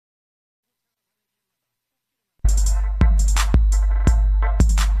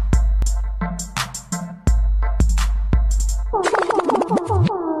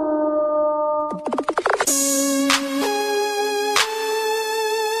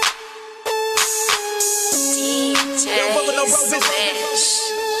You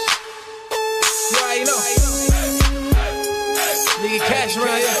already know. Nigga cash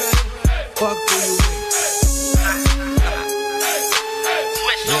around here. Fuck you.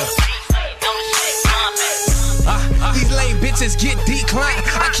 These lame bitches get declined.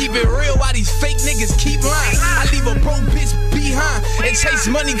 I keep it real while these fake niggas keep lying. I leave a broke bitch behind and chase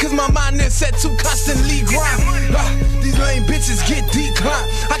money cause my mind is set to constantly grind. These lame bitches get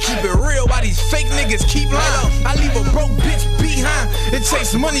declined. I keep it real while these fake niggas keep lying. I leave a broke bitch behind and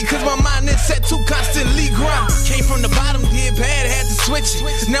chase money cause my mind is set to constantly grind. Came from the bottom, did bad, had to switch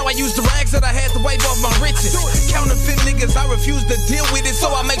it. Now I use the rags that I had to wipe off my riches. Counterfeit niggas, I refuse to deal with it,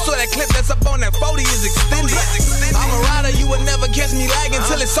 so I make sure that clip that's up on that 40 is extended. I'm a rider, you will never catch me lagging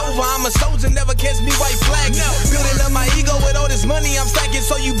till it's over. I'm a soldier, never catch me white flagging. Building up my ego with all this money I'm stacking,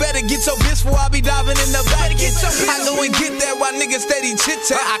 so you better get your bitch before I be diving in the back. I go and get that while niggas steady chit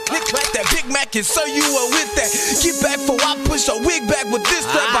chat. I click clack that Big Mac and so you are with that. Get back before I push a wig back with this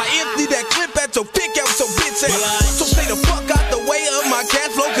strap. I empty that clip at your pick out your bitch ass. So stay the fuck out the way of my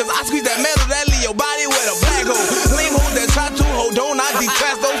cash flow, cause I squeeze that metal that leave your body with a black hole. Lame hoes that try to hold on, I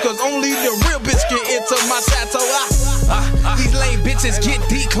declass those cause only the real bitch get into my chateau. These lame bitches get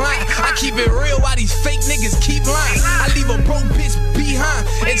declined. I keep it real while these fake niggas keep lying. I leave a broke bitch behind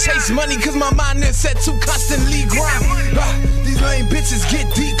and chase money cause my mind is set to constantly grind. These lame bitches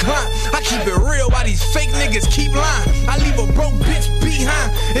get declined. I keep it real while these fake niggas keep lying. I leave a broke bitch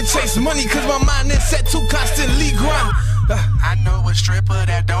behind and chase money cause my mind is set to constantly grind. I know a stripper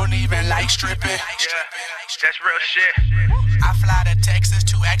that don't even like stripping. That's real shit. I fly to Texas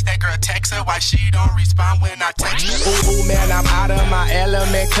to ask that girl text her why she don't respond when I text her. Ooh, man, I'm out of my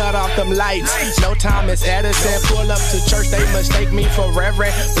element. Cut off them lights. No Thomas Edison. Pull up to church, they mistake me for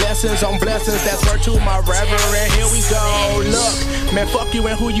reverend. Blessings on blessings, that's word to my reverend. Here we go. Look, man, fuck you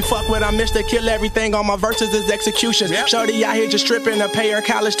and who you fuck with. I'm Mr. Kill Everything. All my verses is executions. Shorty out here just stripping to pay her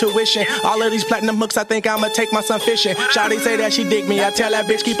college tuition. All of these platinum hooks, I think I'ma take my son fishing. Shawty say that she dig me. I tell that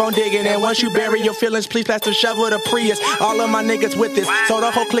bitch keep on digging. And once you bury your feelings, please pass the shovel to Prius. All of my niggas with this, so the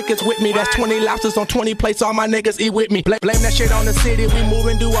whole clique is with me. That's 20 lobsters on 20 plates. All my niggas eat with me. Blame that shit on the city. We move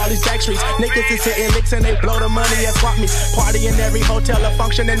and do all these back streets. Niggas is hitting licks and they blow the money and swap me. Party in every hotel, a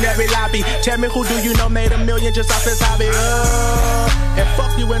function in every lobby. Tell me who do you know made $1 million just off this hobby? And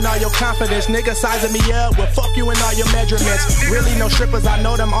fuck you and all your confidence. Niggas sizing me up. Well, fuck you and all your measurements. Really no strippers, I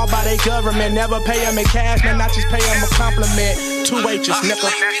know them all by their government. Never pay them in cash, man, not just pay them a compliment. 2 wages,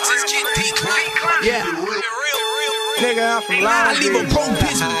 nigga. Yeah. Nigga, I'm from Long I leave a Beach. broke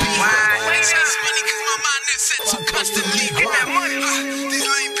bitch behind. Chase money cause my mind is set to constantly grind. These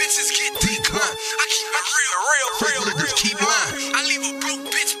lame bitches get declined. I keep it real. Niggas keep lying. I leave a broke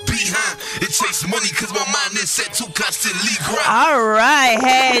bitch behind. It chase money cause my mind is set to constantly grind. All right,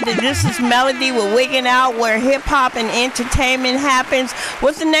 hey, this is Melody with Wiggin Out, where hip hop and entertainment happens.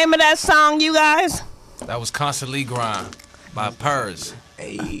 What's the name of that song, you guys? That was Constantly Grind by Purrs.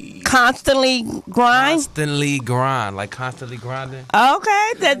 Constantly Grind? Constantly Grind, like constantly grinding.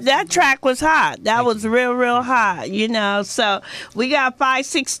 Okay, that track was hot. That was real hot, you know. So we got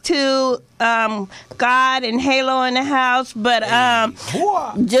 562 God and Halo in the house, but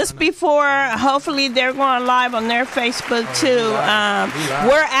just before, hopefully they're going live on their Facebook too.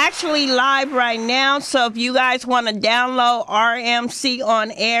 We're actually live right now, so if you guys want to download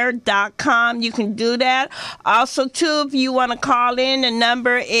rmconair.com, you can do that. Also too, if you want to call in, the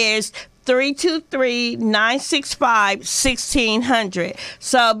number is 323-965-1600.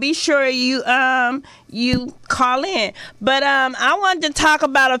 So be sure you call in. But I wanted to talk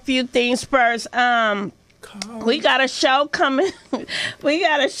about a few things first. We got a show coming. We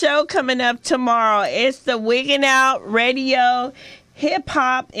got a show coming up tomorrow. It's the Wiggin Out Radio Hip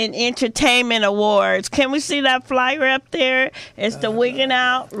Hop and Entertainment Awards. Can we see that flyer up there? It's the Wiggin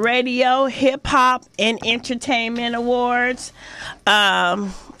Out Radio Hip Hop and Entertainment Awards.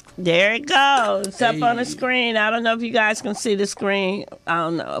 There it goes. It's up on the screen. I don't know if you guys can see the screen. I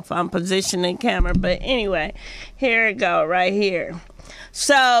don't know if I'm positioning the camera, but anyway, here it go right here.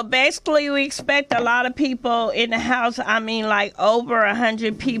 So basically, we expect a lot of people in the house. I mean, like over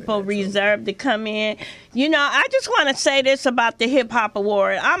 100 people reserved to come in. You know, I just want to say this about the Hip Hop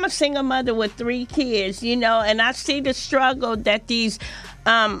Award. I'm a single mother with 3 kids, you know, and I see the struggle that these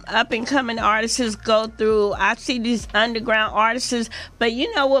up-and-coming artists go through. I see these underground artists. But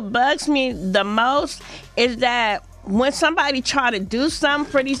you know what bugs me the most is that when somebody try to do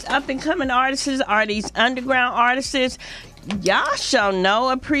something for these up-and-coming artists or these underground artists, y'all show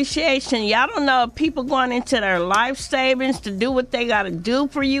no appreciation. Y'all don't know if people going into their life savings to do what they got to do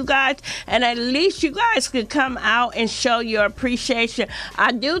for you guys. And at least you guys could come out and show your appreciation.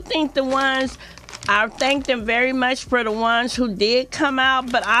 I do think the ones I thank them very much for the ones who did come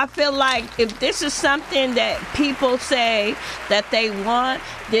out, but I feel like if this is something that people say that they want,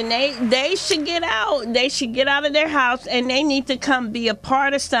 then they should get out. They should get out of their house and they need to come be a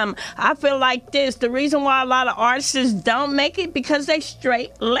part of something. I feel like this, the reason why a lot of artists don't make it because they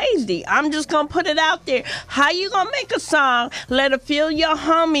straight lazy. I'm just gonna put it out there. How you gonna make a song, let a few of your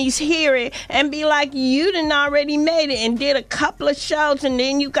homies hear it and be like, you done already made it and did a couple of shows and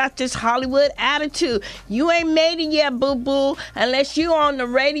then you got this Hollywood attitude. You ain't made it yet, boo-boo, unless you on the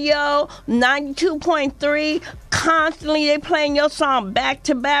radio 92.3. Constantly they playing your song back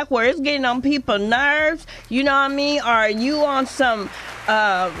to back where it's getting on people's nerves, you know what I mean? Or you on some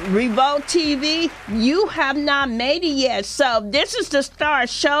Revolt TV, you have not made it yet. So this is the start.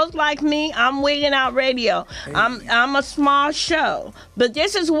 Shows like me, I'm Wiggin Out Radio. I'm a small show, but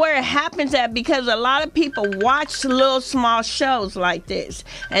this is where it happens at because a lot of people watch little small shows like this,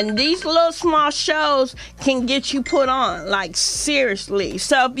 and these little small shows can get you put on, like, seriously.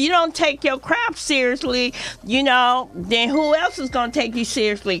 So if you don't take your craft seriously, you know, then who else is gonna take you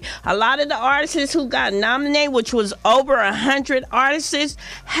seriously? A lot of the artists who got nominated, which was over 100 artists,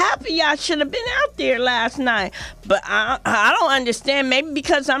 half of y'all should have been out there last night. But I don't understand. Maybe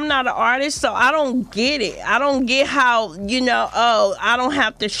because I'm not an artist, so I don't get it. I don't get how, you know, oh, I don't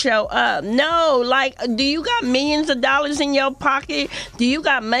have to show up. No, like, do you got millions of dollars in your pocket? Do you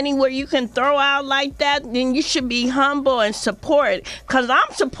got money where you can throw out like that? Then you should be humble and support. Because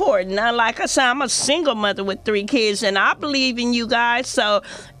I'm supporting. Now, like I said, I'm a single mother with 3 kids, and I believe in you guys, so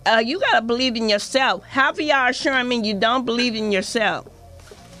you got to believe in yourself. Half of y'all are showing me you don't believe in yourself.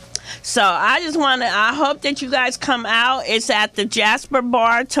 So I hope that you guys come out. It's at the Jasper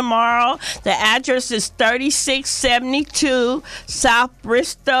Bar tomorrow. The address is 3672 South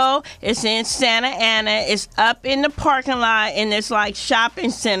Bristol. It's in Santa Ana. It's up in the parking lot, and it's like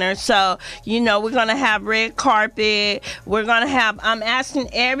shopping center. So, you know, we're going to have red carpet. I'm asking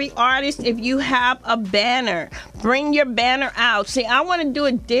every artist if you have a banner. Bring your banner out. See, I want to do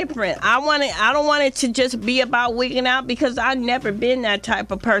it different. I don't want it to just be about wigging out because I've never been that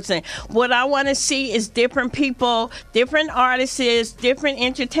type of person. What I want to see is different people, different artists, different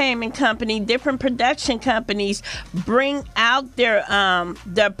entertainment company, different production companies bring out their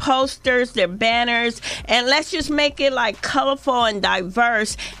posters, their banners, and let's just make it like colorful and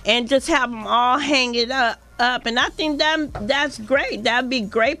diverse and just have them all hang it up. And I think that's great. That'd be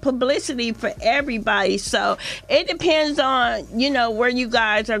great publicity for everybody. So it depends on, you know, where you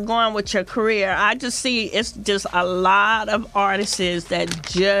guys are going with your career. I just see it's just a lot of artists that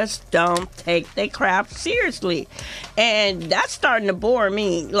just don't take their craft seriously, and that's starting to bore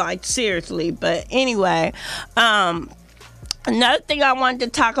me, like, seriously. But anyway, another thing I wanted to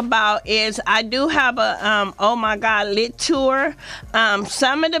talk about is I do have a Oh My God Lit tour.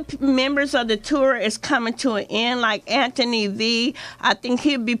 Some of the members of the tour is coming to an end, like Anthony V. I think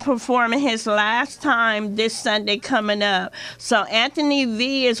he'll be performing his last time this Sunday coming up. So Anthony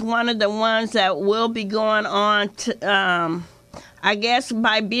V is one of the ones that will be going on to, I guess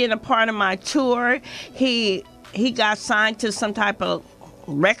by being a part of my tour, he got signed to some type of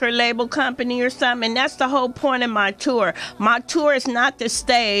record label company or something, and that's the whole point of my tour. My tour is not to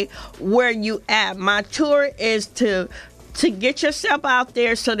stay where you at. My tour is to get yourself out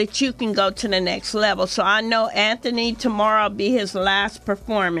there so that you can go to the next level. So I know Anthony, tomorrow will be his last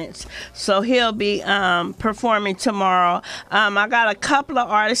performance, so he'll be performing tomorrow. I got a couple of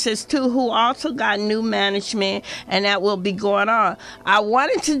artists too who also got new management, and that will be going on. I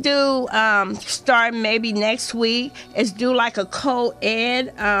wanted to do start maybe next week is do like a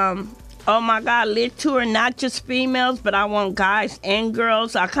co-ed Oh My God Lit tour, not just females, but I want guys and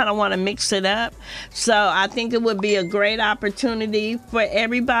girls. I kind of want to mix it up. So I think it would be a great opportunity for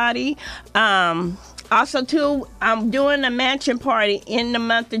everybody. Also, too, I'm doing a mansion party in the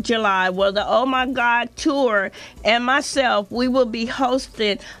month of July. Well, the Oh My God tour and myself, we will be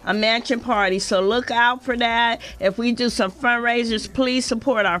hosting a mansion party. So look out for that. If we do some fundraisers, please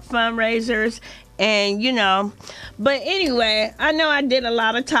support our fundraisers. And, you know, but anyway, I know I did a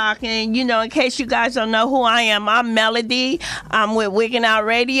lot of talking. You know, in case you guys don't know who I am, I'm Melody. I'm with Wiggin Out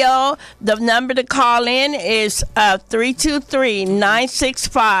Radio. The number to call in is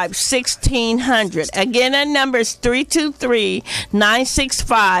 323-965-1600. Again, that number is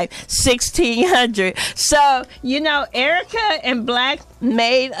 323-965-1600. So, you know, Erica and Black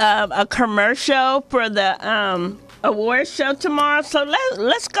made a commercial for the award show tomorrow, so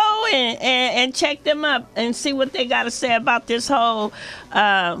let's go and check them up and see what they got to say about this whole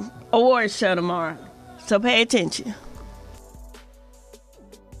award show tomorrow. So pay attention.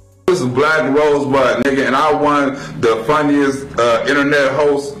 This is Black Rosebud, nigga, and I won the funniest internet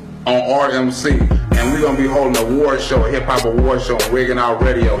host on RMC, and we're gonna be holding an award show, a hip hop award show on Wiggin Out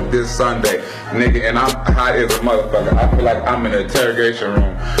Radio this Sunday, nigga. And I'm hot as a motherfucker. I feel like I'm in an interrogation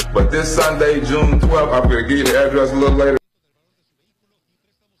room. But this Sunday, June 12th, I'm gonna give you the address a little later.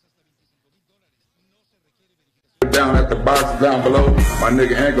 Down at the box down below. My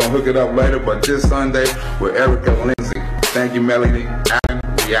nigga ain't gonna hook it up later, but this Sunday with Erica Lindsay. Thank you, Melody. And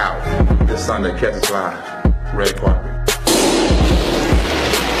we out. This Sunday, catch us live. Red carpet.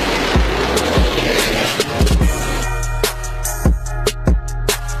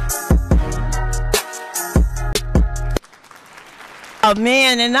 Oh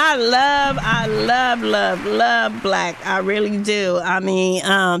man, and I love Black. I really do. I mean,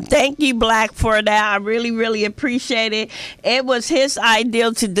 thank you, Black, for that. I really appreciate it. It was his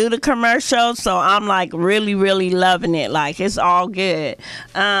idea to do the commercial, so I'm like really loving it. Like, it's all good.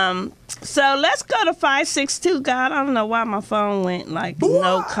 So let's go to 562. God, I don't know why my phone went like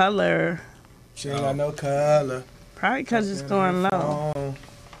no color. She ain't got no color. Probably because it's going low.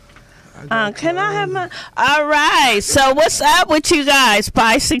 Can I have my... All right, so what's up with you guys?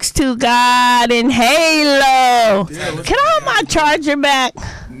 562 God and Halo. Yeah, can I have my charger back?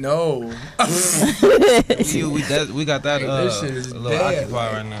 No. we got that little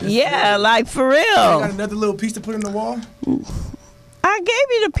occupy right now. Yeah, like for real. You got another little piece to put in the wall? I gave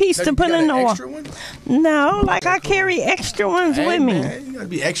you the piece to put in the wall. Extra one? No, like I carry extra ones with me. Man, you gotta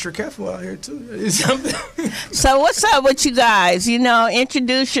be extra careful out here too. So what's up with you guys? You know,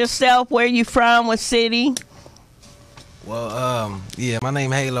 introduce yourself. Where you from? What city? Well, yeah, my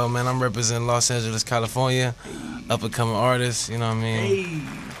name Halo, man. I'm representing Los Angeles, California. Up and coming artist, you know what I mean? Hey.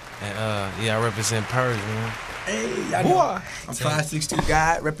 And yeah, I represent Purge, man. Hey, I know. I'm 562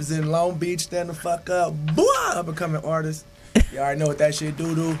 guy representing Long Beach. Stand the fuck up, boy. Up and coming artist. You already know what that shit do.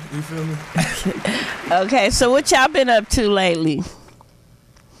 You feel me? Okay, so what y'all been up to lately?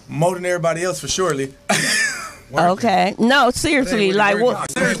 More than everybody else, for surely. Okay. No, seriously, like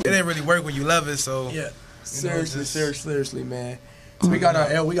what? It ain't really work when you love it, so. Yeah. Seriously, man. So we got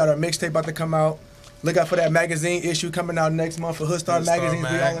our mixtape about to come out. Look out for that magazine issue coming out next month for Hoodstar Magazine.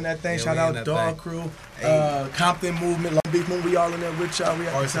 We all in that thing. Yeah, shout out Dog Crew, Compton Movement, Long Beach Movement. We all in there with y'all. We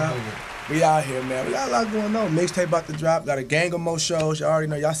at the top. We out here, man. We got a lot going on. Mixtape about to drop. Got a gang of more shows. Y'all already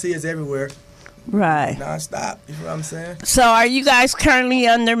know. Y'all see us everywhere. Right. Non-stop. You know what I'm saying? So are you guys currently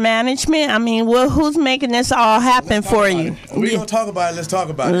under management? I mean, who's making this all happen for you? We gonna talk about it. Let's talk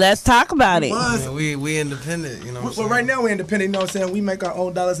about it. Let's talk about it. We independent, you know what I'm saying? Right now we're independent, you know what I'm saying? We make our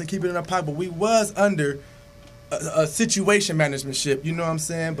own dollars and keep it in our pocket, but we was under a situation managementship, you know what I'm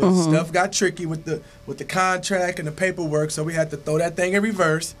saying? But stuff got tricky with the contract and the paperwork, so we had to throw that thing in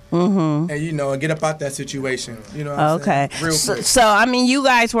reverse and and get up out that situation. You know what I'm saying? Real quick. So I mean, you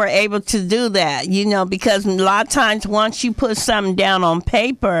guys were able to do that, because a lot of times once you put something down on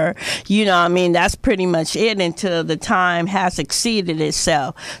paper, I mean, that's pretty much it until the time has exceeded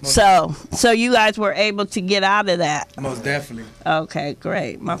itself. So you guys were able to get out of that. Most definitely. Okay,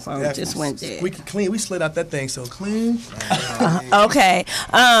 great. My phone just went dead. We clean. We slid out that thing so clean. Okay.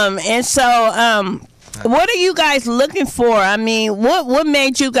 And so what are you guys looking for? I mean, what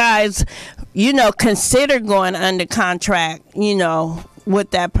made you guys, consider going under contract,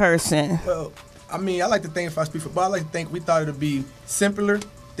 with that person? Well, I mean, I like to think, if I speak for Bob, I like to think we thought it would be simpler.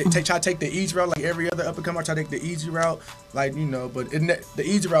 Try to take the easy route, like every other up and comer. Try to take the easy route, but the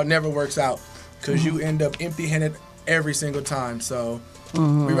easy route never works out because you end up empty-handed every single time. So.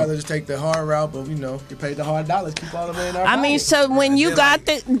 We'd rather just take the hard route, but get paid the hard dollars, keep all of it in our pocket. mean, so when you got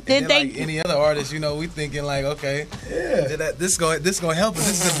like any other artist, we thinking like, okay, this gonna help us.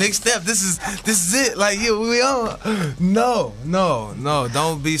 This is a big step. This is it. Like, we on. No,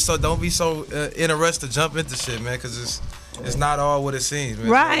 don't be so interested to jump into shit, man, because it's not all what it seems, man.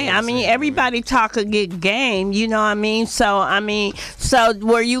 Right. I mean, everybody talk a good game, you know what I mean? So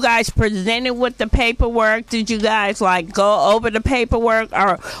were you guys presented with the paperwork? Did you guys go over the paperwork,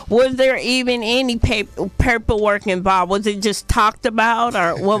 or was there even any paperwork involved? Was it just talked about,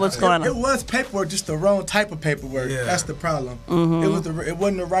 or what was going on? It was paperwork, just the wrong type of paperwork. Yeah. That's the problem. It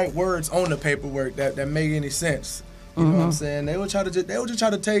wasn't the right words on the paperwork that made any sense. You know what I'm saying? They would just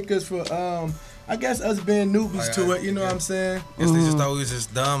try to take us for I guess us being newbies to it, you know what I'm saying? Guess they just thought we was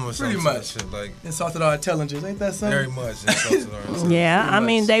just dumb or something. Pretty much. Shit, insulted our intelligence, ain't that something? Very much insulted our intelligence. Yeah, I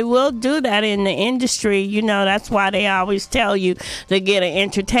mean, they will do that in the industry. That's why they always tell you to get an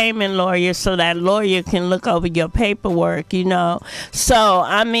entertainment lawyer so that lawyer can look over your paperwork, So,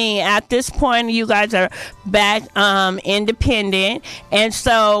 I mean, at this point, you guys are back independent. And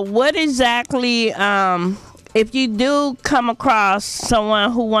so what exactly... if you do come across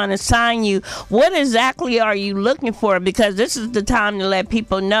someone who want to sign you, what exactly are you looking for? Because this is the time to let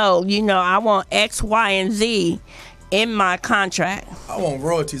people know, you know, I want X, Y, and Z in my contract. I want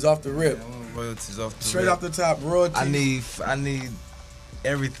royalties off the rip. Royalties off the Straight rip. off the top, royalties. I need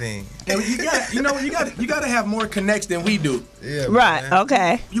everything. And you gotta have more connects than we do. Yeah. Right. Man.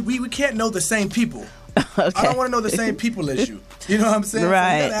 Okay. We can't know the same people. Okay. I don't want to know the same people as you. You know what I'm saying?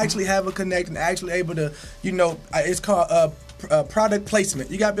 Right. So you gotta actually have a connect and actually able to, you know, it's called product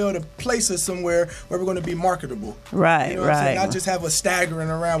placement. You gotta be able to place us somewhere where we're gonna be marketable. Right. You know what I'm saying? Right. Not just have us staggering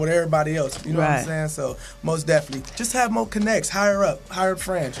around with everybody else. You know what I'm saying? So most definitely, just have more connects. Hire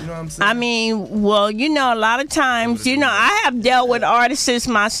friends. You know what I'm saying? I mean, well, you know, a lot of times, you know, I have dealt with artists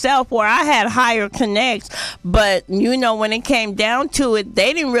myself where I had higher connects, but you know, when it came down to it,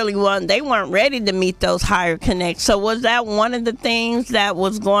 they weren't ready to meet those higher connects. So was that one of the things that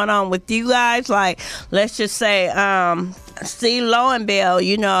was going on with you guys? Like, let's just say, Steve Lowenbell,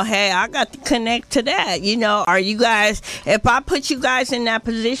 you know, hey, I got to connect to that. You know, are you guys, if I put you guys in that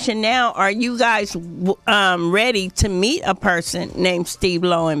position now, are you guys ready to meet a person named Steve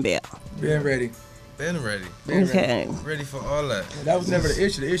Lowenbell? Being ready. Been ready. Okay. Ready for all that. That was never the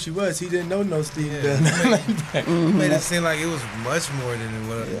issue. The issue was he didn't know no Steve. Made it seem like it was much more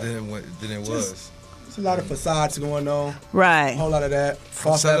than it was. There's a lot of facades going on. Right. A whole lot of that.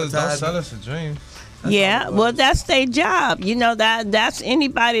 False Don't advertising. sell us a dream. Yeah, well, that's their job. You know, that's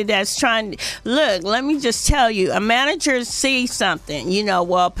anybody that's trying. Look, let me just tell you, a manager sees something, you know,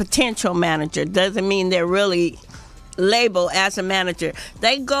 well, potential manager doesn't mean they're really labeled as a manager.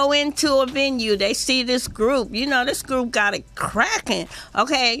 They go into a venue, they see this group, you know, this group got it cracking.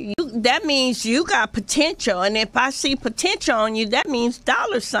 Okay, that means you got potential, and if I see potential on you, that means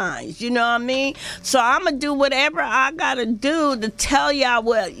dollar signs, you know what I mean? So I'm gonna do whatever I gotta do to tell y'all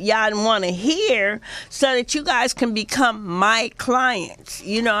what y'all want to hear so that you guys can become my clients,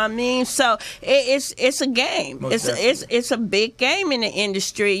 you know what I mean? So it's a game. It's a big game in the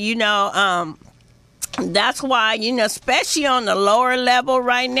industry, you know. That's why, you know, especially on the lower level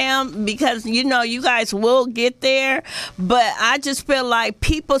right now, because, you know, you guys will get there. But I just feel like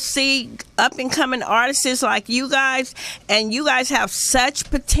people see up and coming artists like you guys, and you guys have such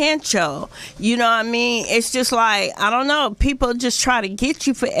potential. You know what I mean? It's just like, I don't know, people just try to get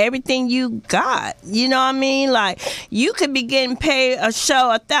you for everything you got. You know what I mean? Like, you could be getting paid a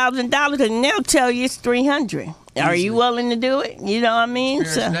show $1,000 and they'll tell you it's $300. Are you willing to do it? You know what I mean?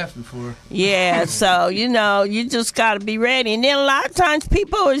 Yeah, so, you know, you just got to be ready. And then a lot of times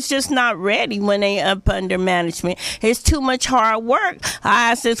people is just not ready when they up under management. It's too much hard work.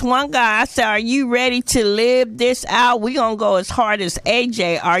 I asked this one guy, I said, are you ready to live this out? We going to go as hard as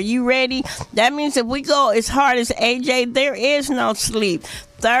AJ. Are you ready? That means if we go as hard as AJ, there is no sleep.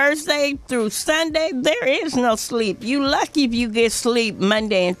 Thursday through Sunday, there is no sleep. You lucky if you get sleep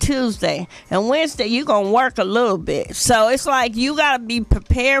Monday and Tuesday. And Wednesday, you're going to work a little bit. So it's like you got to be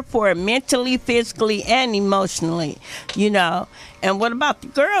prepared for it mentally, physically, and emotionally, you know. And what about the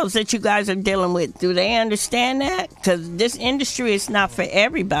girls that you guys are dealing with? Do they understand that? Because this industry is not for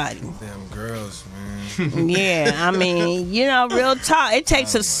everybody. Damn girls, man. Yeah, I mean, you know, real talk. It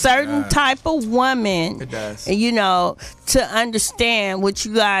takes a certain type of woman, it does, you know, to understand what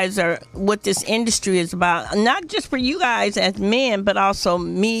you guys are, what this industry is about. Not just for you guys as men, but also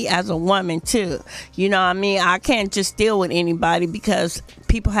me as a woman too. You know what I mean? I can't just deal with anybody because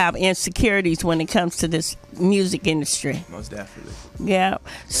people have insecurities when it comes to this music industry. Most definitely. Yeah.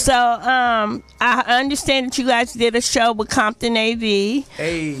 So I understand that you guys did a show with Compton AV.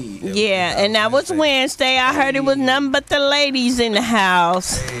 Hey. Yeah, and that was Wednesday. I heard it was nothing but the ladies in the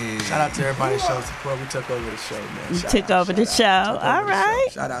house. Hey. Shout out to everybody showing support. We took over the show, man. You took over the show. All right.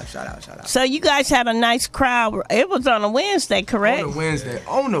 Shout out. So you guys had a nice crowd. It was on a Wednesday, correct? On a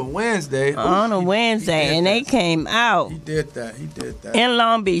Wednesday. On a Wednesday, and they came out. He did that. In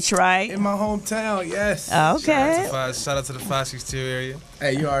Long Beach, right? In my hometown, yes. Okay. Shout out to the 562 area.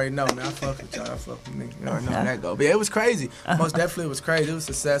 Hey, you already know, man. I fuck with y'all. I fuck with me. You already know how that go. But yeah, it was crazy. Most definitely it was crazy. It was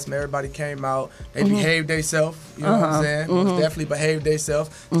a success, man. Everybody came out. They behaved themselves. You know what I'm saying? Most definitely behaved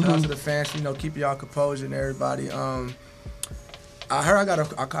themselves. Shout out to the fans, you know, keep y'all composure and everybody. I heard I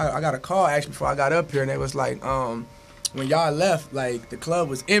got a call actually before I got up here, and it was like, when y'all left, like, the club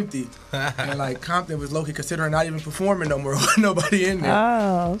was empty. And, like, Compton was low-key considering not even performing no more with nobody in there.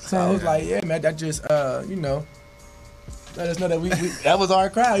 Oh, okay. So I was like, yeah, man, that just, you know, let us know that we that was our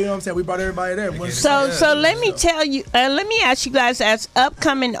crowd. You know what I'm saying? We brought everybody there. So let me tell you, let me ask you guys, as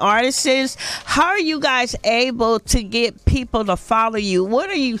upcoming artists, how are you guys able to get people to follow you? What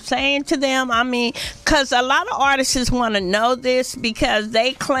are you saying to them? I mean, because a lot of artists want to know this because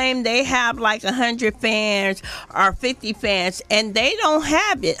they claim they have like 100 fans or 50 fans, and they don't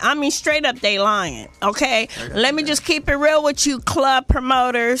have it. I mean, straight up, they lying. Okay, let me just keep it real with you, club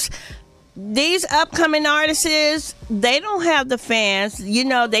promoters. These upcoming artists, they don't have the fans. You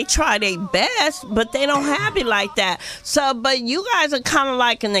know, they try their best, but they don't have it like that. So, but you guys are kind of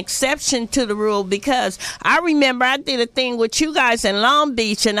like an exception to the rule, because I remember I did a thing with you guys in Long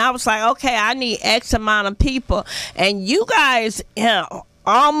Beach, and I was like, okay, I need X amount of people. And you guys,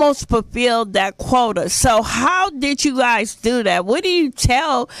 almost fulfilled that quota. So how did you guys do that? What do you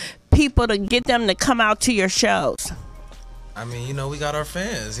tell people to get them to come out to your shows? I mean, you know, we got our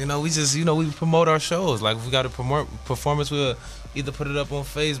fans. You know, we just, you know, we promote our shows. Like, if we got a performance, we'll either put it up on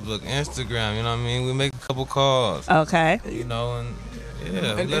Facebook, Instagram, you know what I mean? We make a couple calls. Okay. You know, and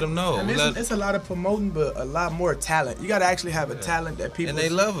yeah, we let them know. It's a lot of promoting, but a lot more talent. You got to actually have a talent that people... And they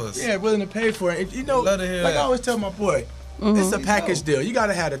love us. Yeah, willing to pay for it. And, you know, like I always tell my boy, it's a package deal. You got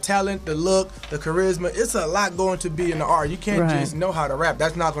to have the talent, the look, the charisma. It's a lot going to be in the art. You can't just know how to rap.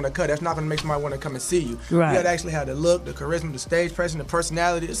 That's not going to cut. That's not going to make somebody want to come and see you. Right. You got to actually have the look, the charisma, the stage presence, the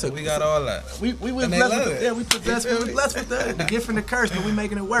personality. We got all that. We blessed with it. Yeah, we blessed with the gift and the curse, but we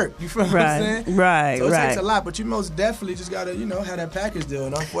making it work. You feel what I'm saying? Right, so it takes a lot, but you most definitely just got to, you know, have that package deal.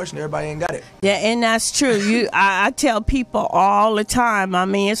 And unfortunately, everybody ain't got it. Yeah, and that's true. I tell people all the time, I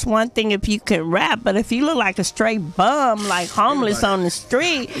mean, it's one thing if you can rap, but if you look like a straight bum, like homeless on the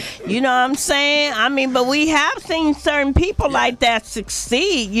street, you know what I'm saying? I mean, but we have seen certain people like that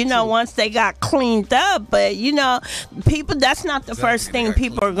succeed, you know, once they got cleaned up. But, you know, people, that's not the first thing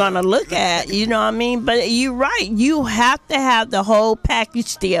people are going to look at, you know what I mean? But you're right. You have to have the whole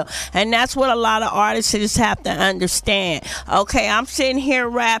package deal. And that's what a lot of artists have to understand. Okay, I'm sitting here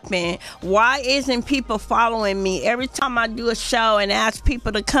rapping. Why isn't people following me? Every time I do a show and ask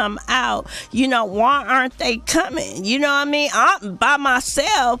people to come out, you know, why aren't they coming? You know what I mean? I'm by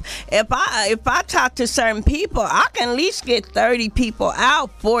myself. If I talk to certain people, I can at least get 30 people out,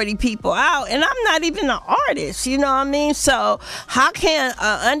 40 people out, and I'm not even an artist, you know what I mean? So how can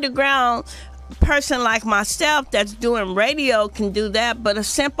an underground person like myself that's doing radio can do that, but a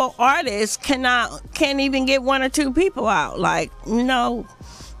simple artist can't even get 1 or 2 people out? Like, you know,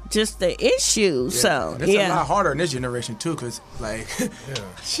 just the issue. So it's a lot harder in this generation too, because like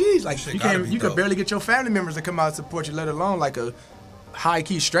she's like you could barely get your family members to come out and support you, let alone like a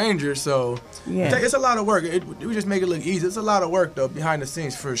high-key stranger. So it's a lot of work. We just make it look easy. It's a lot of work though behind the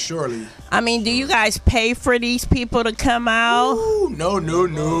scenes for surely. I mean, do you guys pay for these people to come out? Ooh, no.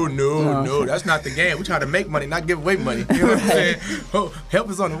 That's not the game. We try to make money, not give away money. You know what I'm saying? Oh, help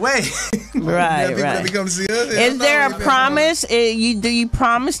us on the way. Right. Let me come see us. Is there a promise? Do you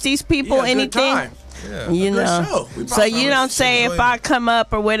promise these people anything? Yeah. You know, so you don't say if I come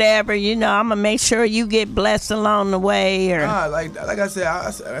up or whatever, you know, I'm gonna make sure you get blessed along the way. Or like I said,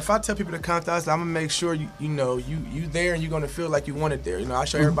 if I tell people to come to us, I'm gonna make sure you there and you're gonna feel like you want it there. You know, I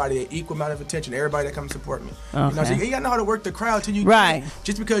show everybody an equal amount of attention. Everybody that comes support me. Okay. You know, so you gotta know how to work the crowd till you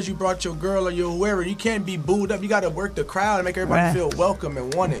just because you brought your girl or your whoever, you can't be booed up. You gotta work the crowd and make everybody feel welcome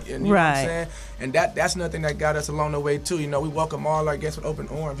and wanted. And you know what I'm saying? And that's nothing that got us along the way too. You know, we welcome all our guests with open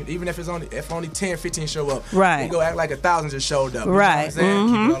arms. Even if only 10, 15 show up, we go act like 1,000 just showed up. Right.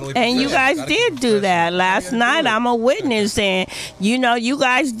 And you guys did do that last night. I'm a witness, and you know, you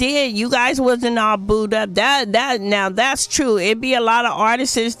guys did. You guys wasn't all booed up. Now that's true. It be a lot of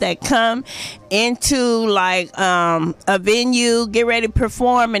artists that come into like a venue, get ready to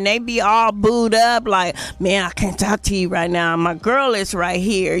perform, and they be all booed up like, man, I can't talk to you right now. My girl is right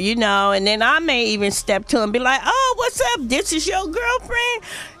here, you know. And then I may even step to him and be like, oh, what's up? This is your girlfriend?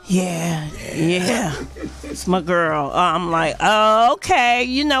 Yeah, it's my girl. I'm like, oh, okay,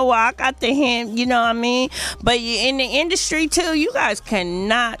 you know what, I got the hint, you know what I mean? But in the industry too, you guys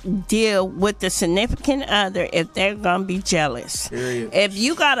cannot deal with the significant other if they're gonna be jealous. If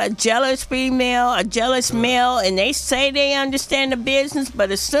you got a jealous female, a jealous male, and they say they understand the business,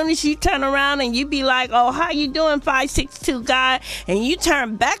 but as soon as you turn around and you be like, oh, how you doing, 5'6" guy, and you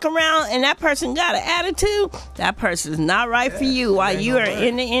turn back around and that person got an attitude, that person's not right for you while you are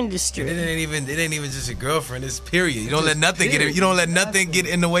in the industry. It ain't even just your girlfriend. It's period. You don't let nothing get it. You don't let nothing get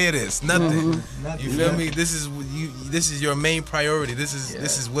in the way of this. Nothing. You feel me? This is your main priority. This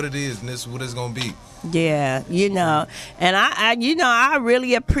is what it is, and this is what it's gonna be. Yeah, you know, and I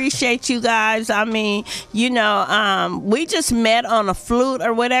really appreciate you guys. I mean, you know, we just met on a flute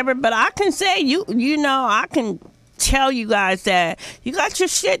or whatever, but I can say you know, I can tell you guys that you got your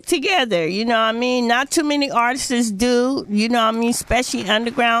shit together. You know what I mean? Not too many artists do. You know what I mean? Especially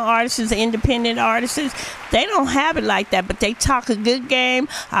underground artists, independent artists. They don't have it like that, but they talk a good game.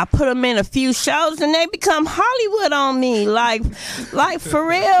 I put them in a few shows, and they become Hollywood on me. Like for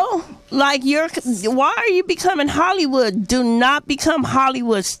real. Like why are you becoming Hollywood? Do not become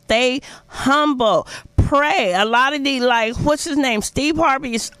Hollywood. Stay humble. Pray. A lot of these, like, what's his name? Steve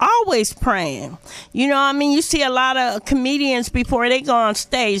Harvey is always praying. You know what I mean? You see a lot of comedians before they go on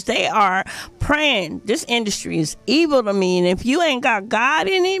stage, they are praying. This industry is evil to me, and if you ain't got God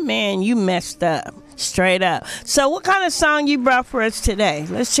in it, man, you messed up. Straight up. So what kind of song you brought for us today?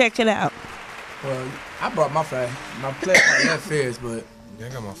 Let's check it out. Well, I brought my player left Fizz, but I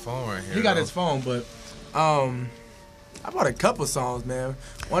got my phone right here. He got his phone, but I brought a couple songs, man.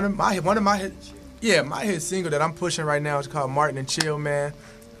 One of my hits. Yeah, my hit single that I'm pushing right now is called Martin and Chill, man.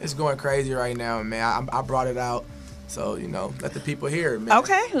 It's going crazy right now, man. I brought it out, so, you know, let the people hear it, man.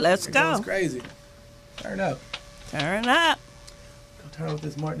 Okay, let's go. It's crazy. Turn up. Turn up. Go turn up with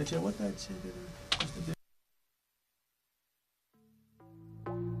this Martin and Chill. What's that shit?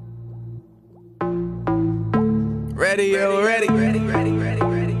 Ready.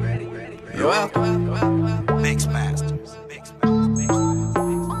 You're welcome. Mix Masters.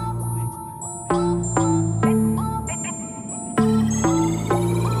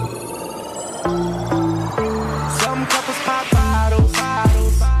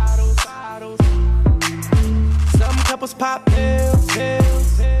 Pop pills.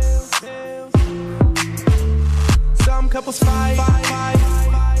 Some couples fight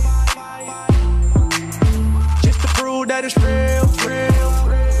just to prove that it's real.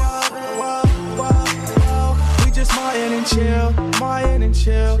 We just Martin and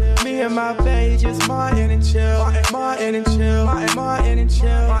chill. Me and my babe just Martin and chill. Martin and chill.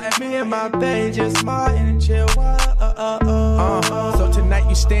 Me and my babe just Martin and chill. So tonight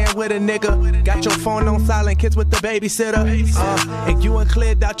you stand with a nigga, got your phone on silent, kids with the babysitter, and you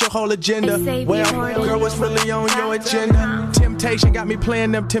uncleared out your whole agenda. Well, girl, what's really on your agenda? Temptation got me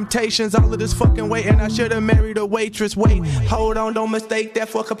playing them temptations. All of this fucking waiting, I should've married a waitress. Wait, hold on, don't mistake that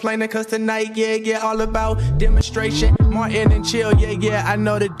for complaining, cause tonight, yeah, all about demonstration. Martin and chill, yeah, I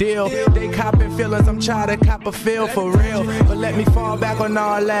know the deal. They copping feelings, I'm trying to cop a feel for real. But let me fall back on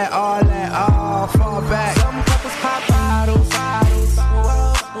all that, fall back. Some couples pop bottles.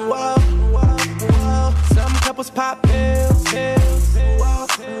 Some couples pop pills.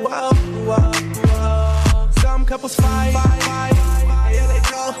 Some couples fight. Yeah, they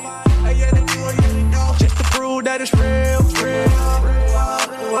go. Just to prove that it's real.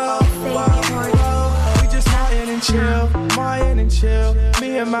 We just Martin and chill.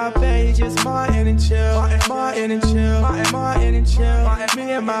 Me and my babe just Martin and chill. Martin and chill.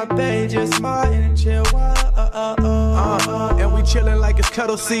 Me and my babe just Martin and chill. And we chillin' like it's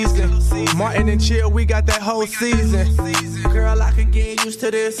cuddle season. Martin and chill, we got that whole season. Girl, I could get used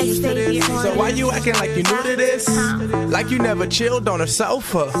to this. So why you acting like you new to this? Like you never chilled on a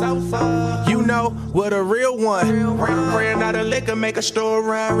sofa. You know, what a real one. Ran out of liquor, make a store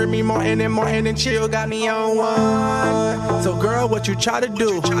run. Remy Martin and chill got me on one. So girl, what you try to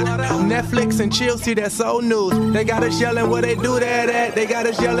do? Netflix and chill, see that soul news. They got us yelling where they do that at.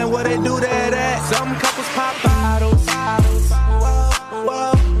 Some couples pop bottles.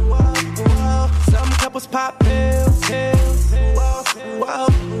 Some couples pop pills.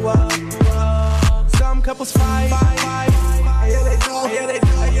 Some couples fight. Yeah, they go.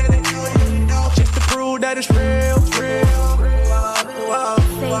 Just to prove that it's real.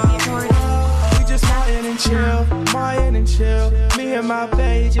 We just Martin and chill. Me and my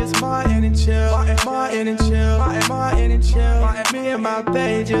babe just Martin and chill. Martin and chill. Me and my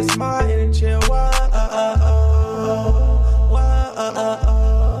babe just Martin and chill.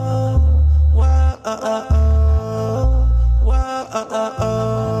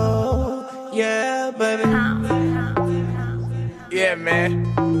 Yeah, baby. Yeah, man.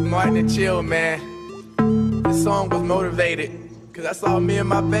 Martin and chill, man. This song was motivated, cause that's all me and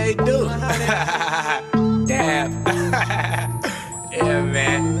my babe do. Damn. Yeah,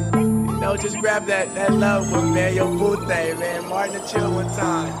 man. You know, just grab that love one, man. Your boo thing, man. Martin and chill one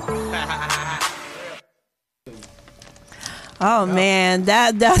time. Oh man,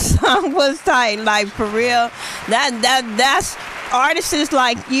 that song was tight, like for real. That's artists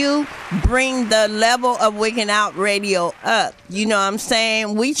like you bring the level of Wiggin Out Radio up. You know what I'm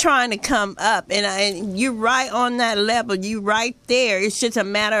saying? We trying to come up, and you're right on that level. You right there. It's just a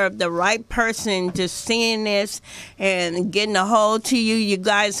matter of the right person just seeing this and getting a hold to you. You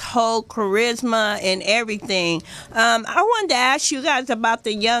guys' whole charisma and everything. I wanted to ask you guys about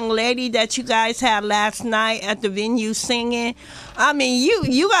the young lady that you guys had last night at the venue singing. I mean,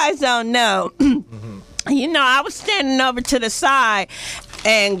 you guys don't know. You know, I was standing over to the side,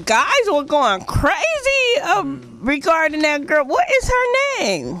 and guys were going crazy regarding that girl. What is her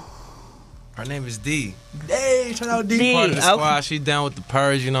name? Her name is D. Hey, shout out D. D. Part of the squad. Okay. She down with the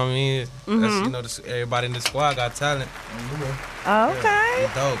purge. You know what I mean? That's, you know, everybody in the squad got talent. Okay.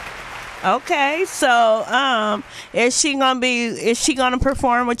 Yeah, dope. Okay, so is she gonna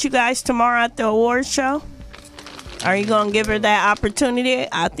perform with you guys tomorrow at the awards show? Are you gonna give her that opportunity?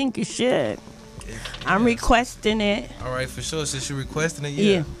 I think you should. I'm requesting it. All right, for sure. Since you requesting it,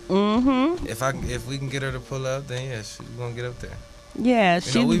 yeah. Mm-hmm. If we can get her to pull up, then yes, we're gonna get up there. Yeah, You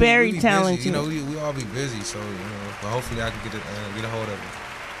she's know, we very be talented. Busy. You know, we all be busy, so but hopefully I can get a hold of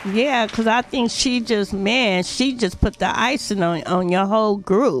her. Yeah, because I think she just put the icing on your whole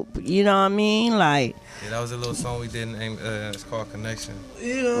group. You know what I mean? Like, Yeah, that was a little song we did. It's called Connection.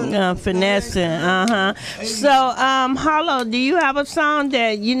 finessing. So, Hollow, do you have a song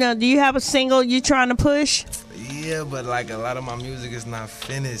that do you have a single you trying to push? Yeah, but like a lot of my music is not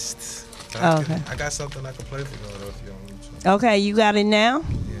finished. Okay. I got something I can play for y'all though if you want me to. Okay, you got it now?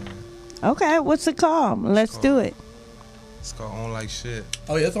 Yeah. Okay, what's it called? Let's do it. It's called On Like Shit.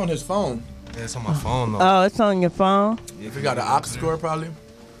 Oh, yeah, it's on his phone. Yeah, it's on my phone though. Oh, it's on your phone? If you got the aux score, probably.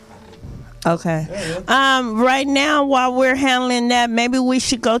 Okay. Right now, while we're handling that, maybe we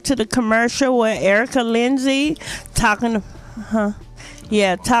should go to the commercial with Erica Lindsay talking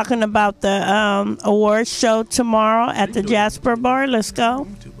about the awards show tomorrow at the Jasper Bar. Let's go.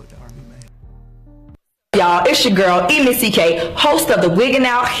 Y'all, it's your girl, EMCK, host of the Wiggin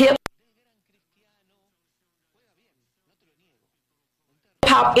Out Hip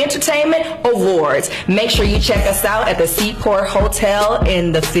Hop Entertainment Awards. Make sure you check us out at the Seaport Hotel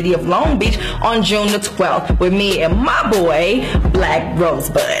in the city of Long Beach on June the 12th with me and my boy, Black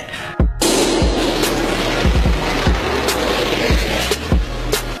Rosebud.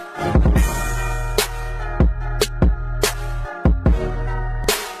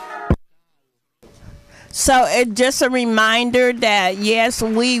 So it just a reminder that yes,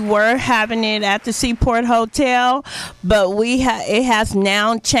 we were having it at the Seaport Hotel, but it has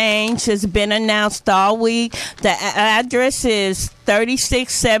now changed. It's been announced all week. The address is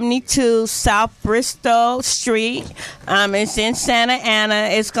 3672 South Bristol Street. It's in Santa Ana.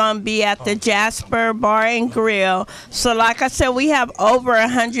 It's going to be at the Jasper Bar and Grill. So like I said, we have over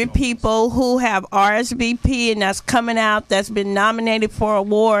 100 people who have RSVP, and that's coming out. That's been nominated for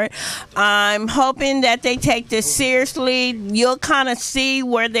award. I'm hoping that they take this seriously. You'll kind of see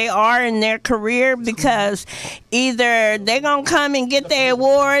where they are in their career, because either they're going to come and get their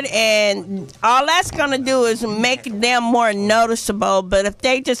award, and all that's going to do is make them more noticeable. But if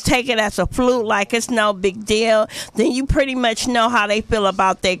they just take it as a fluke, like it's no big deal, then you pretty much know how they feel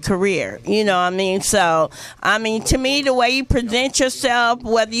about their career. You know what I mean? So, I mean, to me, the way you present yourself,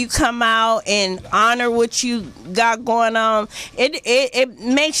 whether you come out and honor what you got going on, it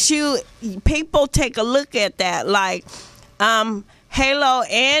makes people take a look at that. Like, Halo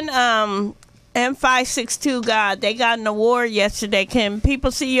and 562 they got an award yesterday. Can people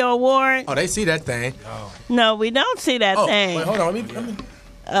see your award? Oh, they see that thing. No, we don't see that thing. Wait, hold on. Let me.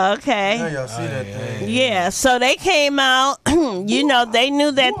 Okay. Now y'all see that thing. Yeah, so they came out, they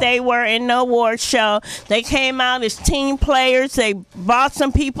knew that they were in the award show. They came out as team players. They brought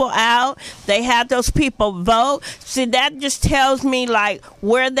some people out. They had those people vote. See, that just tells me, like,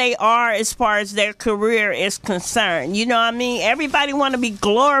 where they are as far as their career is concerned. You know what I mean? Everybody want to be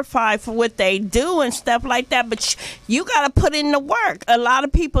glorified for what they do and stuff like that, but you got to put in the work. A lot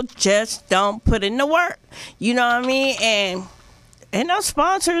of people just don't put in the work. You know what I mean? And ain't no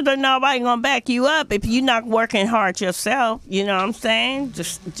sponsors or nobody gonna back you up if you're not working hard yourself. You know what I'm saying?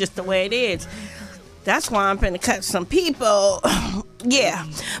 Just the way it is. That's why I'm finna cut some people. Yeah.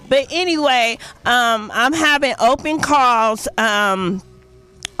 But anyway, I'm having open calls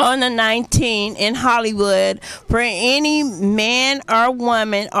on the 19th in Hollywood for any man or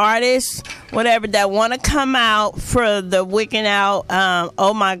woman, artist, whatever, that want to come out for the Wiggin Out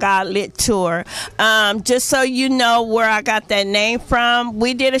Oh My God Lit Tour. Just so you know where I got that name from,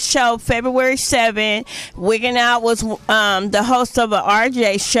 we did a show February 7th. Wiggin Out was the host of an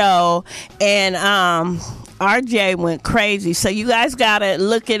RJ show, and RJ went crazy. So you guys gotta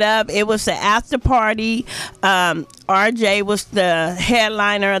look it up. It was the after party. RJ was the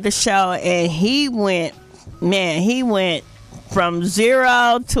headliner of the show, and he went from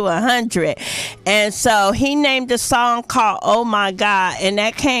 0 to 100. And so he named a song called Oh My God, and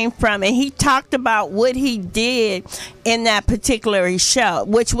that came from, and he talked about what he did in that particular show,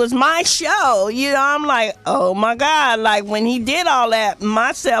 which was my show. You know, I'm like, oh my God. Like when he did all that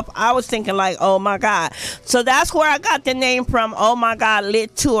myself, I was thinking like, oh my God. So that's where I got the name from, Oh My God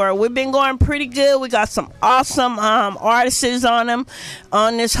Lit Tour. We've been going pretty good. We got some awesome artists on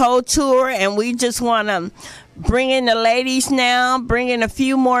this whole tour, and we just want to bring in the ladies now, bring in a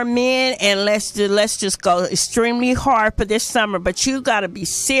few more men, and let's just go extremely hard for this summer. But you got to be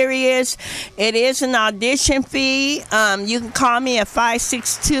serious. It is an audition fee. You can call me at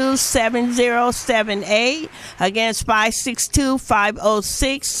 562-7078. Again, it's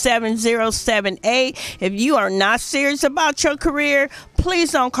 562-506-7078. If you are not serious about your career,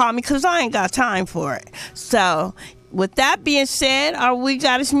 please don't call me, because I ain't got time for it. So with that being said, we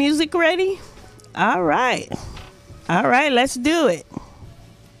got his music ready? All right, let's do it.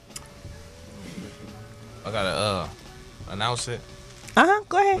 I gotta announce it.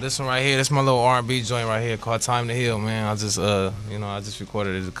 Go ahead. This one right here, this is my little R&B joint right here called Time to Heal, man. I just I just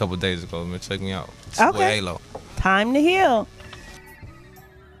recorded it a couple days ago. Man, check me out. It's okay. Boy Halo. Time to Heal.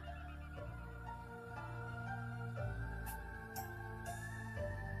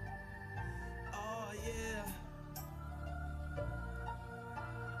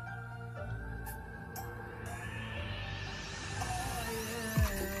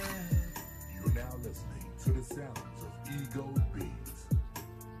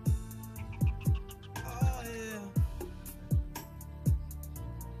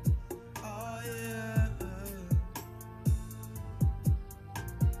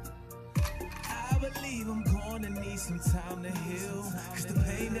 Some time to heal, cause the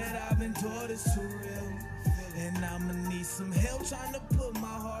pain that I've endured is too real. And I'ma need some help trying to put my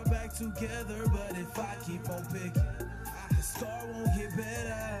heart back together. But if I keep on picking, the scar won't get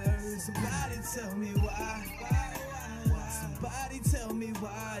better. Somebody tell me why. Somebody tell me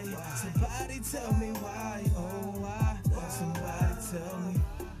why. Somebody tell me why. Oh, why? Somebody tell me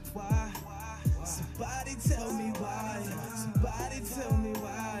why. Somebody tell me why. Somebody tell me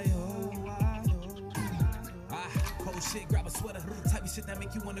why. Oh, why? Cold shit, grab a sweater. Type of shit that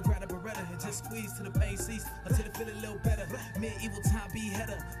make you wanna grab a Beretta and just squeeze till the pain cease, until it feel a little better. Medieval time be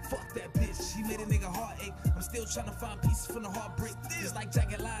header. Fuck that bitch, she made a nigga heartache. I'm still trying to find pieces from the heartbreak. It's like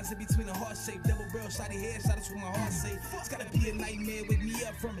jagged lines in between the heart shape. Double barrel shotty head, shot us with my heart safe. It's gotta be a nightmare, wake me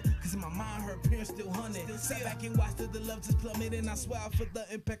up from it. Cause in my mind, her appearance still hunted. Sat back and watched the love just plummet. And I swear I feel the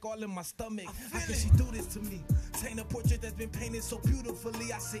impact all in my stomach. How can she do this to me? Taint a portrait that's been painted so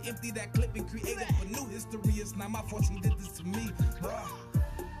beautifully. I say empty that clip and create a new history. It's not my fault she did this to me.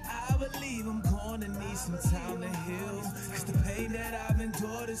 I believe I'm gonna need some time to heal, cause the pain that I've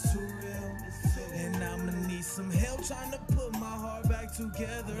endured is too real. And I'ma need some help trying to put my heart back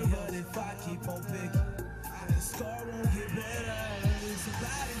together. But if I keep on picking, the scar won't get better.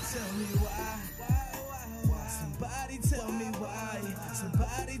 Somebody tell me why. Somebody tell me why.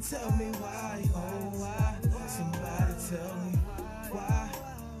 Somebody tell me why. Oh, why? Somebody tell me why.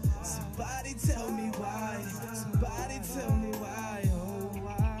 Somebody tell me why. Somebody tell me why. Oh,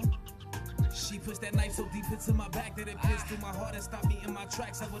 why? She pushed that knife so deep into my back that it pierced through my heart and stopped me in my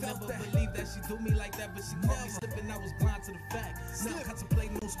tracks. I would never believe that she do me like that, but she caught me slipping. I was blind to the fact. Now I'm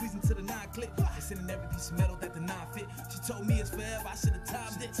contemplating on squeezing to the 9 clip. It's in every piece of metal that the 9 fit. She told me it's forever, I should have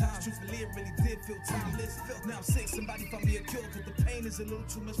timed it. Truthfully, it really did feel timeless. Now I'm sick, somebody found me a cure, cause the pain is a little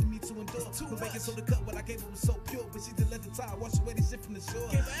too much for me to endure. But making so the cut, what I gave her was so pure, but she just let the tide wash away the shit from the shore.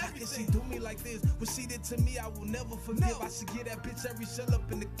 How can she do me like this? What she did to me, I will never forgive. I should get that bitch every shell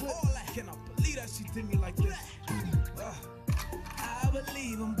up in the clip. Can I believe that she did me like this? I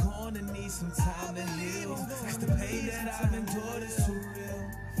believe I'm gonna need some time to heal, cause the pain that I've endured is too real.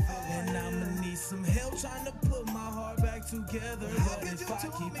 And I'ma need some help trying to put my heart back together. But if I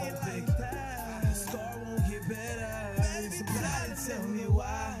keep on picking, the scar won't get better. Somebody tell me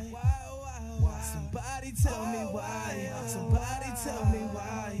why. Somebody tell me why. Somebody tell me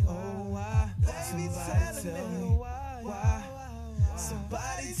why. Oh, why? Somebody tell me why.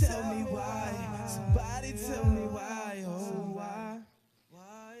 Somebody tell me why. Somebody tell me why. Oh, why?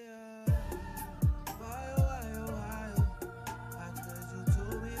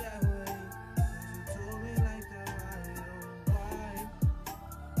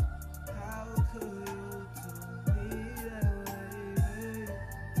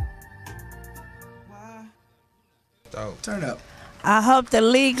 Turn up. I hope the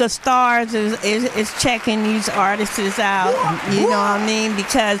League of Stars is checking these artists out. You know what I mean?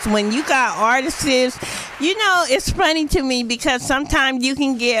 Because when you got artists, you know, it's funny to me because sometimes you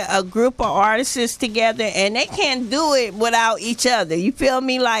can get a group of artists together and they can't do it without each other. You feel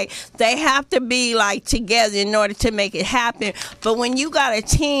me? Like they have to be like together in order to make it happen. But when you got a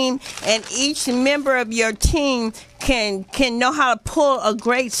team and each member of your team can know how to pull a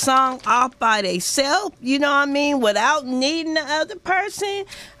great song off by themselves, you know what I mean, without needing the other person.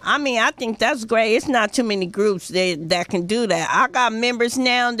 I mean, I think that's great. It's not too many groups that can do that. I got members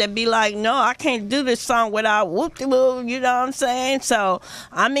now that be like, no, I can't do this song without whoop-de-whoop, you know what I'm saying? So,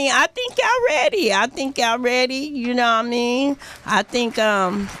 I mean, I think y'all ready, you know what I mean? I think,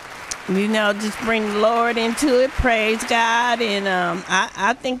 you know, just bring the Lord into it, praise God, and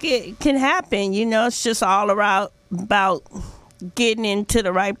I think it can happen. You know, it's just all about getting into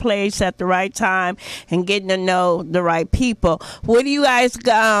the right place at the right time and getting to know the right people. What are you guys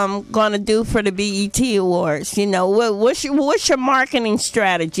gonna do for the BET Awards? You know, what's your marketing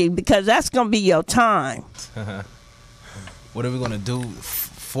strategy? Because that's gonna be your time. What are we gonna do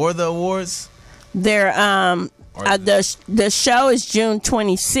for the awards? They're the show is June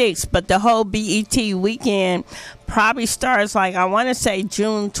 26th, but the whole BET weekend probably starts like I want to say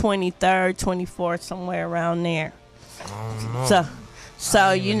June 23rd, 24th, somewhere around there.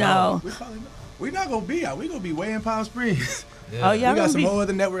 So you know, we're not gonna be out. We're gonna be way in Palm Springs. Yeah. Oh yeah, we got some whole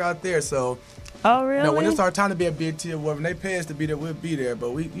other network out there. So, oh really? You know, when it's our time to be a BET Award, when they pay us to be there, we'll be there.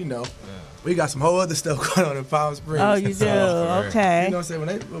 But we, you know. We got some whole other stuff going on in Palm Springs. Oh, you do? Okay. You know what I'm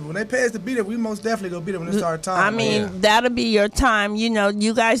saying? When they pay us to be there, we most definitely gonna be there when it's our time. I mean, that'll be your time. You know,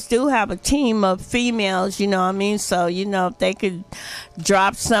 you guys do have a team of females, you know what I mean? So, you know, if they could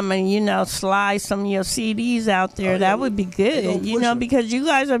drop some and, you know, slide some of your CDs out there, that would be good, you know, because you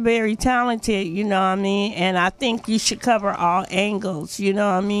guys are very talented, you know what I mean? And I think you should cover all angles, you know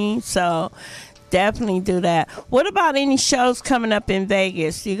what I mean? So definitely do that. What about any shows coming up in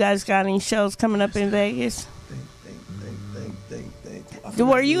Vegas? You guys got any shows coming up in Vegas?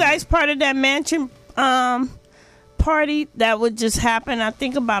 Were you guys part of that mansion party that would just happen, I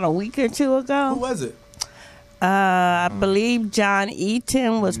think, about a week or two ago? Who was it? I believe John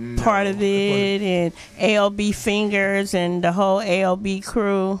Eaton was part of it, and ALB Fingers and the whole ALB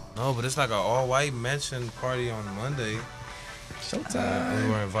crew. No, but it's like an all-white mansion party on Monday. Showtime. We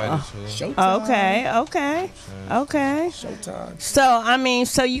were invited to. Showtime. Okay. Showtime. So, I mean,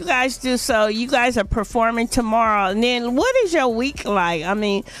 so you guys are performing tomorrow. And then what is your week like? I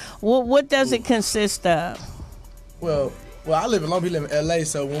mean, what does it consist of? Well, I live in Long Beach, he live in LA,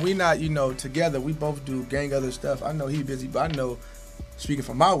 so when we not, you know, together, we both do gang other stuff. I know he busy, but I know, speaking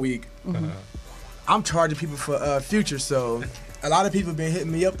for my week, I'm charging people for Future, so a lot of people been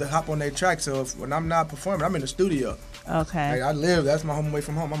hitting me up to hop on their track, so when I'm not performing, I'm in the studio. Okay. Like that's my home away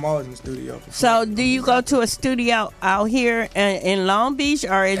from home. I'm always in the studio. So do you go to a studio out here in Long Beach,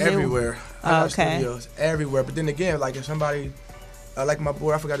 or is everywhere? It? I got studios everywhere. But then again, like if somebody, like my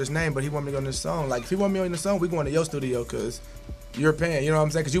boy, I forgot his name, but he want me to go on this song. Like if he want me on the song, we going to your studio because you're paying. You know what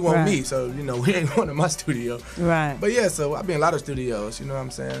I'm saying? Because you want me, so you know we ain't going to my studio. Right. But yeah, so I've been in a lot of studios. You know what I'm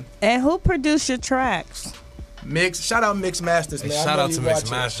saying? And who produced your tracks? Shout out Mix Masters, man. Shout out to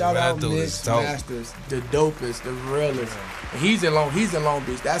Mix Masters. Shout out Mix Masters, the dopest, the realest. And he's in Long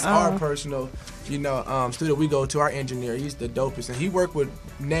Beach. That's our personal, you know, studio we go to. Our engineer, he's the dopest, and he worked with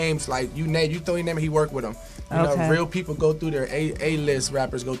names like you throw your name, and he worked with them. You know, real people go through there. A-list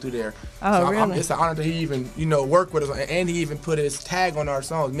rappers go through there. Oh, so really? It's an honor that he even, you know, work with us, and he even put his tag on our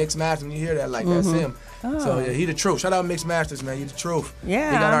songs. Mix Masters, when you hear that, like that's him. Oh. So yeah, he the truth. Shout out Mix Masters, man. You the truth.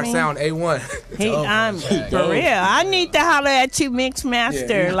 Yeah, he got our sound A1. For real. I need to holler at you, Mix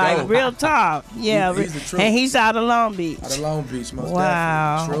Master. Yeah, like real talk. Yeah, he's the truth. And he's out of Long Beach. Out of Long Beach, most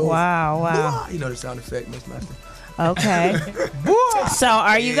wow. definitely. Wow. You know the sound effect, Mix Master. Okay. So,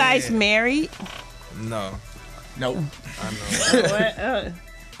 are you guys married? No. Nope. I know.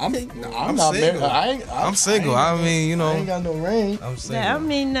 I'm not single. married. I'm single. I mean, you know. I ain't got no ring. I'm single. I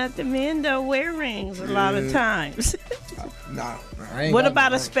mean, nothing. Men don't wear rings a lot of times. Nah. I ain't What got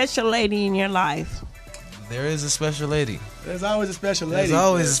about no a special lady in your life? There is a special lady. There's always a special lady. There's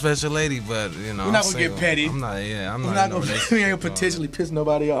always a special lady, but you know. We're not gonna get petty. I'm not. Yeah, I'm We're not. not gonna. We ain't gonna potentially piss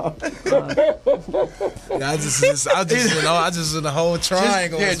nobody off. I just in the whole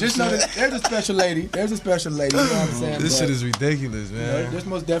triangle. Just know that there's a special lady. There's a special lady. You know what I'm saying? This shit is ridiculous, man. There's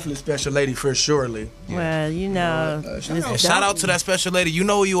most definitely a special lady for surely. Yeah. Well, you know. Shout out to that special lady. You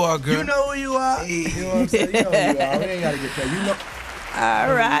know who you are, girl. You know who you are. You know what I'm saying? You know who you are. We ain't gotta get paid. You know.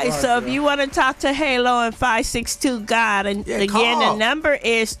 All right. So if you want to talk to Halo and 562 God, and again, the number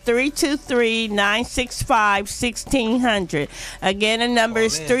is 323-965-1600. Again, the number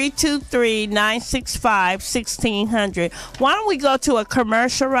is 323-965-1600. Why don't we go to a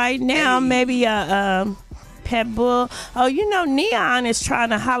commercial right now? Maybe a Pet Bull. Oh, you know, Neon is trying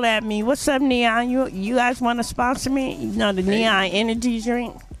to holler at me. What's up, Neon? You guys want to sponsor me? You know, the Neon energy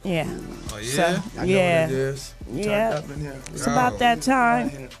drink? Yeah. Oh, yeah? So, I know what it is. Yeah. It's about that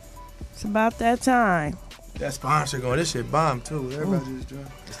time. It's about that time. That sponsor going, this shit bomb too. Everybody just drunk.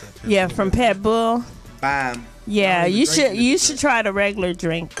 Yeah, from Pet Bull. Bomb. Yeah, you should try the regular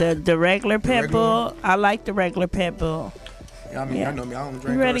drink, the regular Pet Bull. I like the regular Pet Bull. Yeah, I mean, I know me. I don't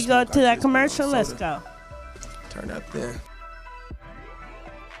drink. You ready to go to that commercial? Let's go. Turn up there.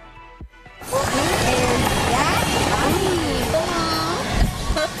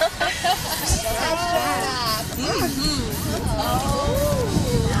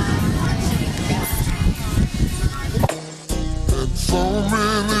 So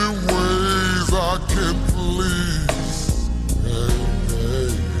many ways I can please. Hey, hey,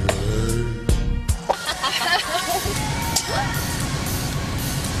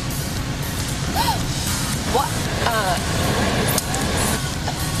 hey. What?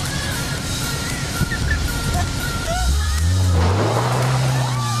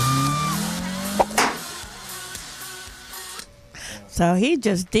 So he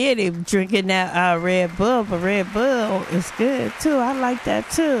just did it drinking that Red Bull, but Red Bull is good too. I like that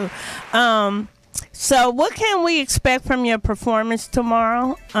too. So what can we expect from your performance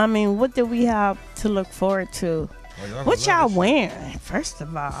tomorrow? I mean, what do we have to look forward to? What y'all wearing, first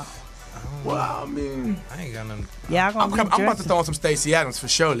of all? Well, I mean, I ain't got nothing. Y'all I'm about to throw on some Stacey Adams for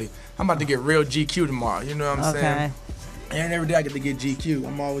surely. I'm about to get real GQ tomorrow. You know what I'm saying? And every day I get to get GQ.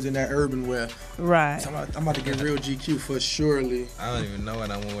 I'm always in that urban wear. Right. So I'm about to get real GQ for surely. I don't even know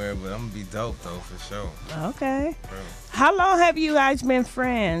what I'm gonna wear, but I'm gonna be dope though for sure. Okay. Bro. How long have you guys been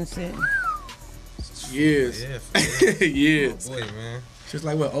friends? Years. Yeah. Years. Oh boy, man. Just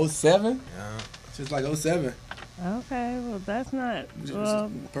like what, 07? Yeah. Just like 07. Okay, well that's not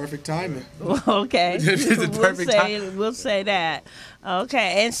perfect timing. Okay, perfect we'll say that.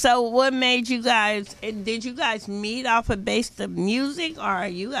 Okay, and so what made you guys? Did you guys meet off of based of music, or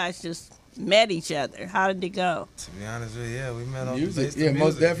you guys just met each other? How did it go? To be honest with you, yeah, we met off music. music.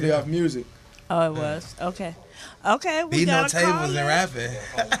 Most definitely off music. Oh, it was okay. Okay, we beating got on a tables caller. and rapping.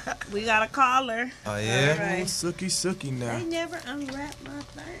 We got a caller. Oh yeah. All right. Sookie now. They never unwrap my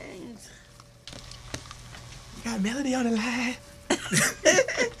things. Got Melody on the line.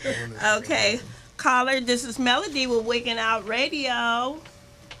 Okay, caller, this is Melody with Wiggin Out Radio.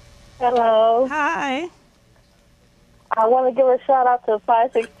 Hello. Hi. I want to give a shout out to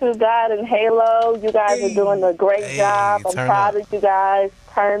 562 God and Halo. You guys are doing a great job. I'm proud of you guys.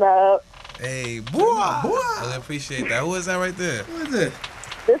 Turn up. Hey, boy. I appreciate that. Who is that right there? Who is it?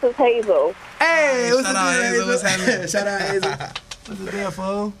 This is Hazel. Hey, shout out Hazel. What's happening? Shout out Hazel. What's it there,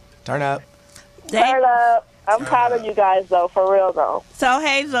 fool? Turn up. Turn up. I'm proud of you guys, though, for real, though. So,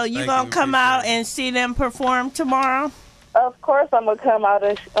 Hazel, you going to come out and see them perform tomorrow? Of course, I'm going to come out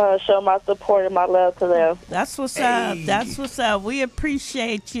and show my support and my love to them. That's what's up. That's what's up. We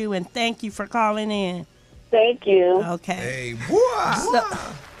appreciate you, and thank you for calling in. Thank you. Okay. Hey, boy.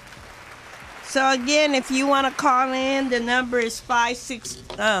 So again, if you want to call in, the number is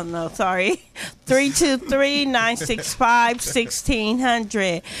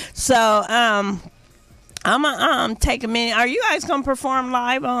 323-965-1600. So I'm gonna take a minute. Are you guys gonna perform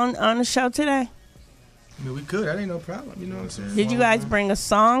live on the show today? I mean, we could. That ain't no problem. You know what I'm saying? Did you guys bring a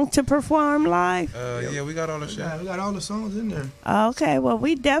song to perform live? Yeah, we got all the shit. Yeah, we got all the songs in there. Okay, well,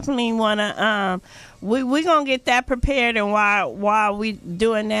 we definitely wanna we gonna get that prepared, and while we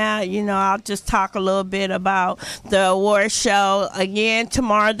doing that, you know, I'll just talk a little bit about the award show. Again,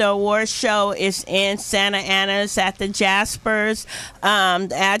 tomorrow the award show is in Santa Ana. It's at the Jaspers.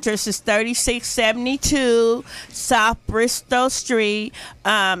 The address is 3672 South Bristol Street.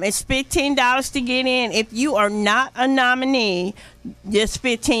 It's $15 to get in. If you are not a nominee, it's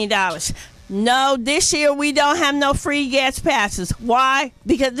 $15. No, this year we don't have no free guest passes. Why?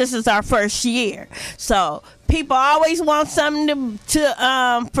 Because this is our first year. So people always want something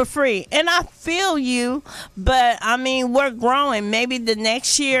to for free. And I feel you, but I mean, we're growing. Maybe the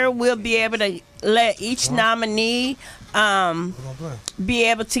next year we'll be able to let each nominee be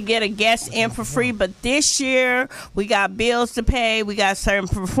able to get a guest in for free, but this year we got bills to pay, we got certain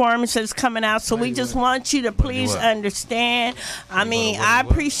performances coming out, so we just want you to please understand. I mean, I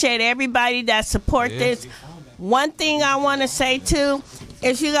appreciate everybody that support this. One thing I want to say too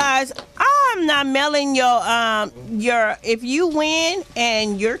is, you guys, I am not mailing your if you win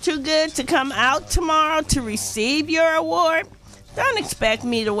and you're too good to come out tomorrow to receive your award, don't expect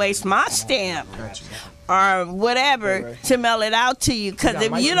me to waste my stamp or whatever to mail it out to you. Because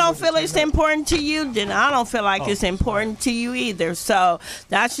if you don't feel it's important to you, then I don't feel like it's important to you either. So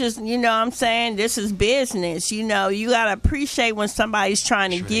that's just, you know what I'm saying? This is business. You know, you got to appreciate when somebody's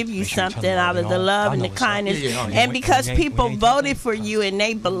trying to give you something out of the love and the kindness. And because people voted for you and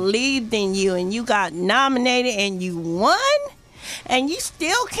they believed in you and you got nominated and you won and you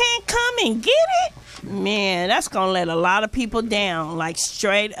still can't come and get it, man, that's going to let a lot of people down, like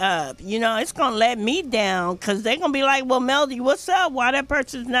straight up. You know, it's going to let me down because they're going to be like, well, Melody, what's up? Why that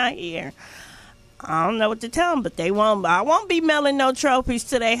person's not here? I don't know what to tell them, but I won't be mailing no trophies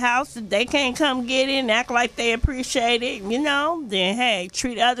to their house. If they can't come get it and act like they appreciate it, you know, then, hey,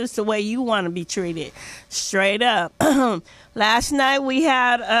 treat others the way you want to be treated. Straight up. Last night we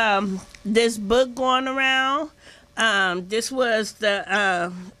had this book going around. This was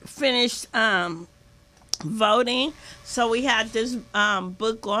the finished voting. So we had this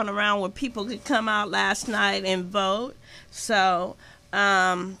book going around where people could come out last night and vote. So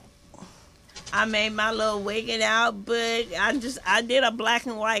I made my little Wiggin Out book. I did a black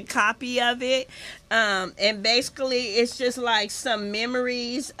and white copy of it. And basically it's just like some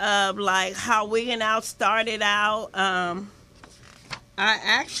memories of like how Wiggin Out started out. I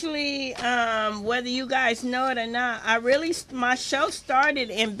actually, whether you guys know it or not, my show started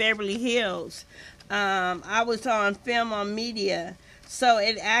in Beverly Hills. I was on Film on Media. So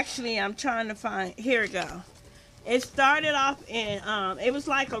it actually, I'm trying to find, here we go. It started off in, it was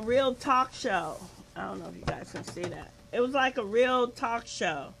like a real talk show. I don't know if you guys can see that. It was like a real talk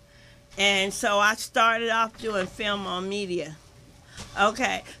show. And so I started off doing Film on Media.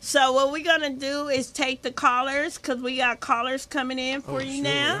 Okay, so what we're going to do is take the callers, because we got callers coming in for you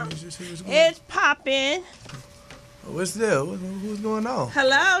now. It's popping. What's there? What's going on?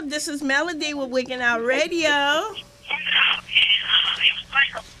 Hello, this is Melody with Wiggin Out Radio.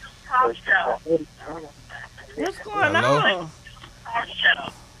 What's going on?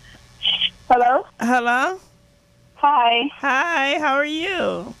 Hello? Hello? Hi. Hi, how are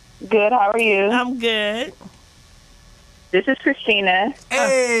you? Good, how are you? I'm good. This is Christina.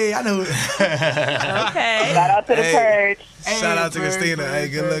 Hey, I know. Okay. Shout out to the Purge. Hey, shout out to Christina. Hey,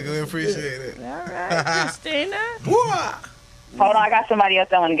 good luck. We appreciate it. All right, Christina. Hold on, I got somebody else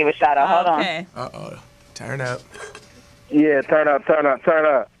I want to give a shout out. Hold on. Uh-oh. Turn up. Yeah, turn up. Turn up.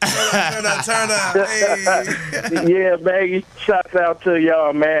 Hey. Yeah, baby. Shouts out to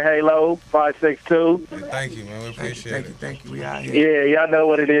y'all, man. Halo 562. Thank you, man. We appreciate it. Thank you. We out here. Yeah, y'all know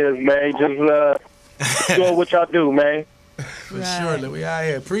what it is, man. Just doing what y'all do, man. For sure, we out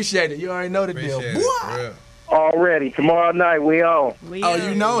here. Appreciate it. You already know the deal. Already. Tomorrow night, we on.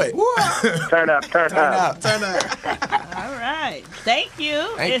 You know it. Turn up. All right. Thank you.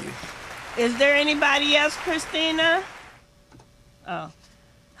 Thank you. Is there anybody else, Christina? Oh.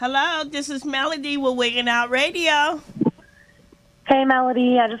 Hello, this is Melody with Wiggin Out Radio. Hey,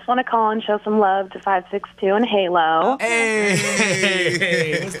 Melody. I just want to call and show some love to 562 and Halo.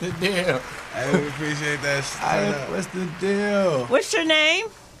 Hey. What's the deal? Hey, we appreciate that. What's the deal? What's your name?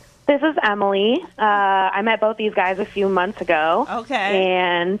 This is Emily. I met both these guys a few months ago. Okay.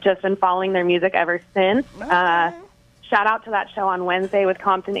 And just been following their music ever since. Okay. Shout out to that show on Wednesday with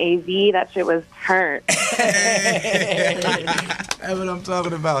Compton AV. That shit was turned. That's what I'm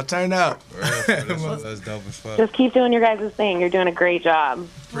talking about. Turn up. That's dope as fuck. Just keep doing your guys' thing. You're doing a great job.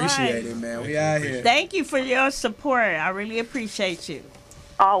 Appreciate it, man. We out here. Thank you for your support. I really appreciate you.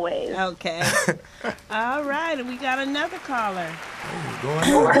 Always. Okay. All right. We got another caller. Going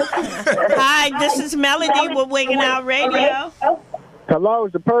Hi, this is Melody with Wiggin Out Radio. Hello,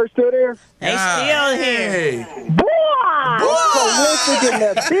 is the Purge still there? They still here. Boy! Prolific in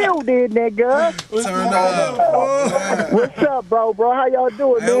the building, nigga. Turn up. What's up, bro? How y'all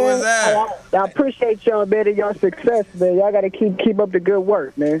doing, man? What's that? I appreciate y'all, man, and y'all success, man. Y'all got to keep up the good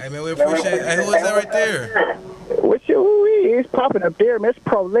work, man. Hey, man, we appreciate it. Hey, who is that right there? What you? It's popping up there, man. It's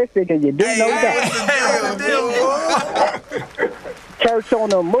prolific, and you didn't know that. Church on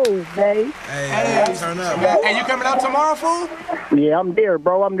the move, babe. Hey, turn up. Hey, you coming out tomorrow, fool? Yeah, I'm there,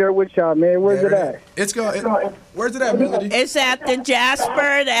 bro. I'm there with y'all, man. Where's it at? Where's it at, Melody? It's at the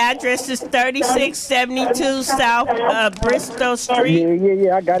Jasper. The address is 3672 South Bristol Street.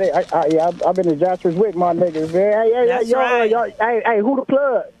 Yeah. I got it. I've been to Jasper's with my niggas, man. That's right. Hey, who the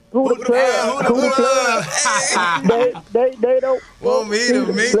plug? Who the plug? Who the plug? They don't want me to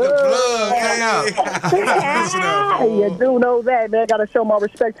meet the plug. You do know that, man. Gotta show my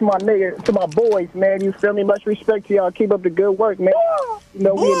respect to my niggas, to my boys, man. You feel me? Much respect to y'all. Keep up the good work, man. You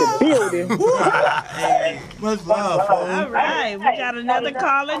know, we in the building. Much love, folks. All right, we got another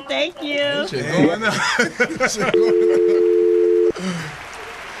caller. Thank you.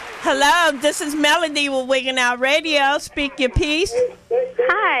 Hello, this is Melody with Wiggin Out Radio. Speak your piece.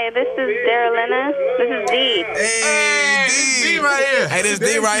 Hi, this is Darylina. This is D. Hey, D right here. Hey, this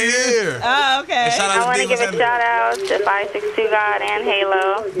D right here. Oh, okay. Hey, I want to give a shout out to 562 God and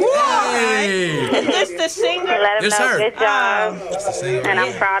Halo. Hey. Is this the singer? Let them know good job. And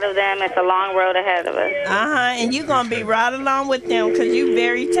I'm proud of them. It's a long road ahead of us. And you're going to be right along with them because you're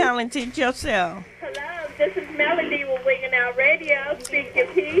very talented yourself. Hello, this is Melody with Wiggin Out Radio. Speak your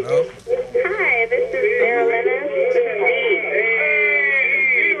piece. Hi, this is Carolina. This is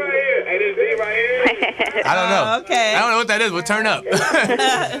I don't know. Okay. I don't know what that is, but turn up.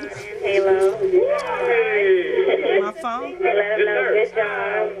 Halo. My phone? Let them know good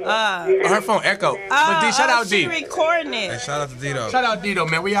job. Her phone echo. But D, shout out D. She recording it. Hey, shout out to D though. Shout out D though,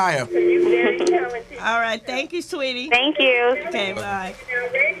 man. We out here. All right, thank you, sweetie. Thank you. Okay, bye.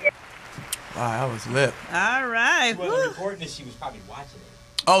 Wow, that was lit. All right. She wasn't recording this, she was probably watching it.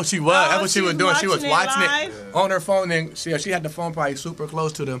 Oh, she was. Oh, That's what she was doing. She was watching live? it on her phone, and she had the phone probably super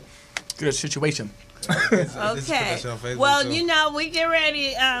close to the situation. Okay. Well, you know, we get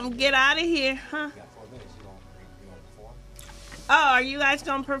ready get out of here, huh? Oh, are you guys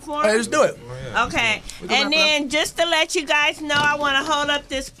going to perform? Hey, let's do it. Okay. And then just to let you guys know, I want to hold up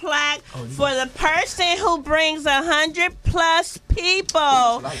this plaque for the person who brings 100+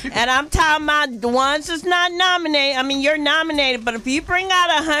 people. And I'm talking about the ones that's not nominated. I mean, you're nominated, but if you bring out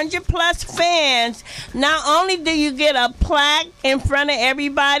 100+ fans, not only do you get a plaque in front of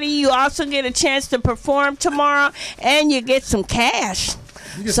everybody, you also get a chance to perform tomorrow, and you get some cash.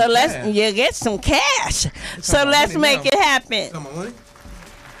 You get some cash. So let's make it happen. All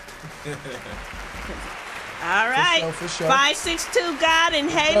right. For sure. 562 God and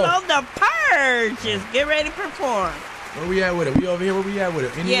Halo, the Purges. Get ready to perform. Where we at with it? We over here? Where we at with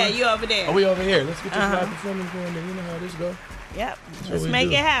it? Anywhere? Yeah, you over there. Oh, we over here. Let's get this live performance going there. You know how this go. Yep. Let's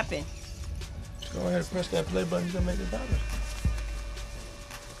make it happen. Go ahead and press that play button. You're going to make it better.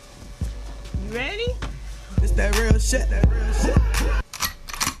 You ready? It's that real shit.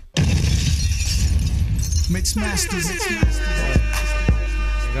 Mix masters.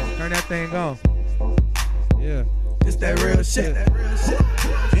 Turn that thing on. Yeah. It's that real shit.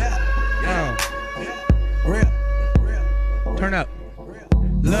 Yeah. Real. Turn up.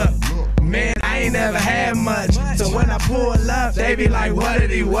 Look, man, I ain't never had much. So when I pull up, they be like, what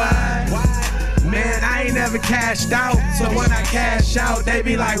did he want? Man, I ain't never cashed out. So when I cash out, they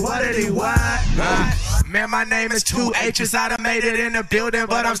be like, what did he want? Man, my name is 2 H's. I done made it in the building,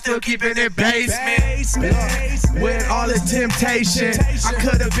 but I'm still keeping it basement. With all the temptation, I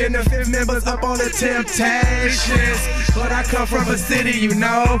could have been the 5th members up on the Temptations. But I come from a city, you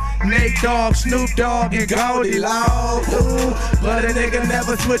know. Nate Dogg, Snoop Dogg, and Goldie Low. But a nigga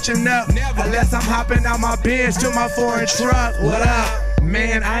never switching up unless I'm hopping out my Benz to my foreign truck. What up?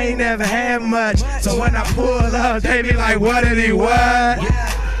 Man, I ain't never had much. So when I pull up, they be like, what did he want?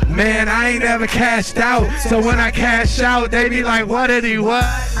 Man, I ain't never cashed out. So when I cash out, they be like, what did he want?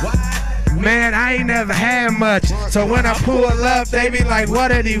 Man, I ain't never had much. So when I pull up, they be like, what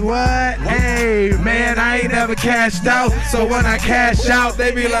did he want? Hey, man, I ain't never cashed out. So when I cash out,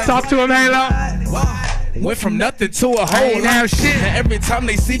 they be like, talk to him, Halo. Went from nothing to a whole lot of shit. And every time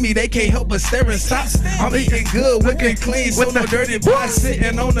they see me, they can't help but stare and stop. I'm eating good, looking clean, so no dirty boys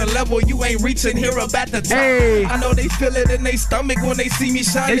sitting on the level you ain't reaching here up at the top. Hey. I know they feel it in their stomach when they see me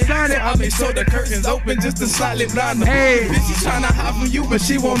shining. I make sure the curtains open just to slightly blind them. Hey. Bitch, she tryna hide from you, but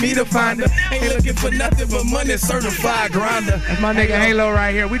she want me to find her. Ain't looking for nothing but money, certified grinder. That's my nigga Halo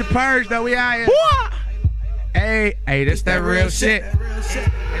right here. We the Purge though, we out here. Hey, this that real shit.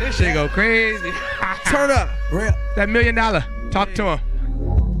 Hey, this shit go crazy. Turn up. Real. That $1 million. Talk to him.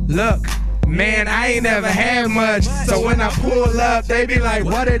 Look, man, I ain't never had much. So when I pull up, they be like,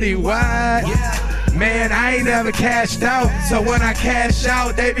 what did he want? Man, I ain't never cashed out. So when I cash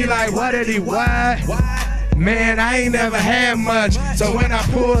out, they be like, what did he want? Man, I ain't never had much. So when I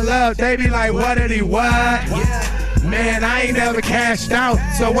pull up, they be like, what did he want? Man, I ain't never cashed out.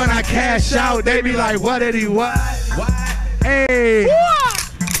 So when I cash out, they be like, what did he want? Hey.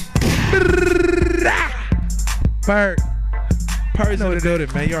 Purge in the building,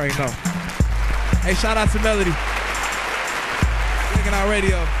 man. You already know. Hey, shout out to Melody. Wiggin Out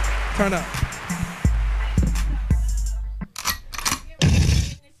Radio. Turn up.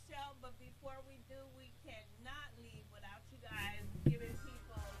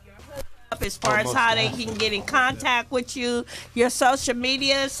 up as far as how they can get in contact with you, your social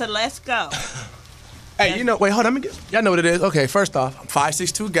media. So let's go. Hey, you know, wait, hold on. Y'all know what it is. Okay, first off,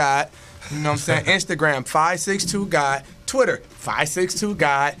 562 God. You know what I'm saying? Instagram, 562 God. Twitter, 562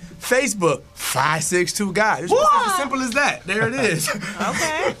 God. Facebook, 562 God. It's as simple as that. There it is.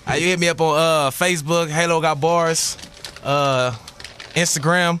 Okay. You hit me up on Facebook, Halo Got Bars.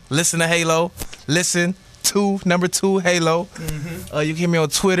 Instagram, Listen to Halo. Listen to #2 Halo. Mm-hmm. You can hit me on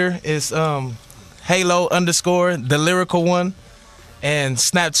Twitter. It's Halo _ the lyrical one. And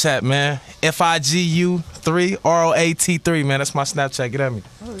Snapchat, man. FIGU3 ROAT3, man. That's my Snapchat. Get at me.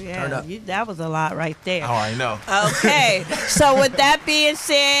 Oh, yeah. That was a lot right there. Oh, I know. Okay. So, with that being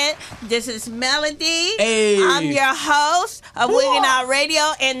said, this is Melody. Hey. I'm your host of Wiggin Out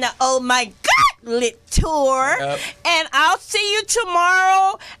Radio and the Oh My God Lit Tour. Yep. And I'll see you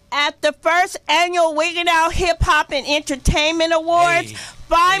tomorrow at the first annual Wiggin Out Hip Hop and Entertainment Awards.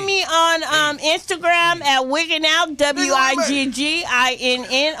 Find me on Instagram at Wiggin Out, WIGGINNOUT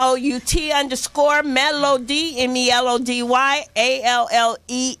 _ Melody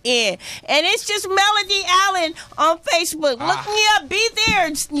MELODYALLEN. And it's just Melody Allen on Facebook. Look me up. Be there.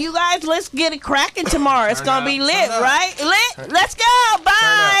 You guys, let's get it cracking tomorrow. It's going to be lit, right? Lit? Let's go.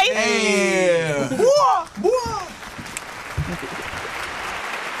 Bye. Hey.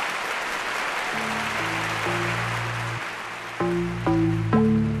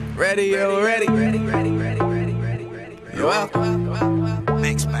 Ready. You're welcome.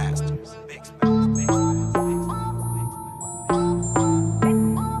 Mix Masters.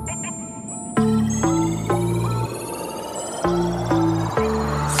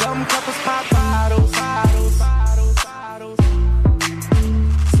 Some couples pop bottles.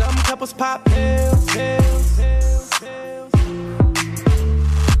 Some couples pop pills.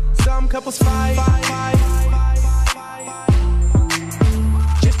 Some couples fight.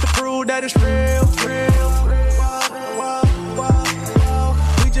 That is real.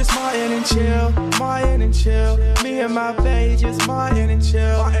 We just Martin and chill. Me and my babe just Martin and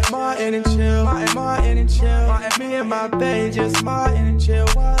chill. Martin and chill. Me and my babe just Martin and chill.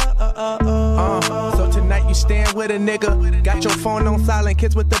 So tonight you stand with a nigga. Got your phone on silent,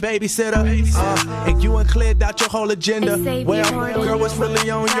 kids with the babysitter. And you cleared out your whole agenda. Well, girl, what's really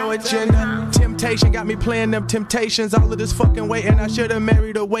on your agenda? Temptation got me playing them temptations. All of this fucking waiting, I should've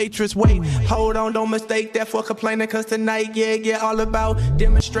married a waitress. Wait, hold on, don't mistake that for complaining. Cause tonight, yeah, all about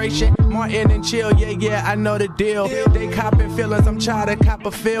demonstration. Martin and chill, yeah, I know the deal. They copping feelings, I'm trying to cop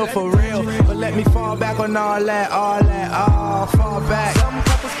a feel for real. But let me fall back on all that, fall back. Some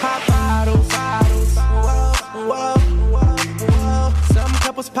couples pop bottles. Some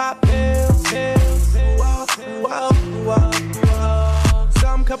couples pop pills.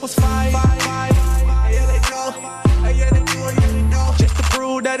 Some couples fight. Yeah, they go. Just to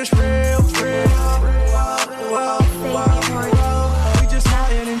prove that it's real. We just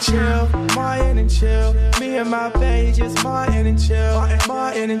Martin and chill. Me and my babe just Martin and chill.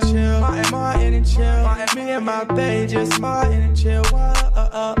 Me and my babe just Martin and chill.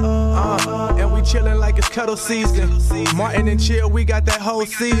 And we chillin' like it's cuddle season. Martin and chill, we got that whole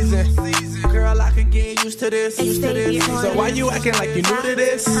season. Girl, I could get used to this. So why you acting like you new to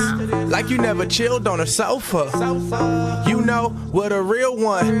this? Like you never chilled on a sofa. You know what a real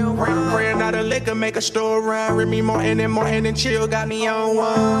one. Ran out of liquor, make a store run. Remy Martin and chill got me on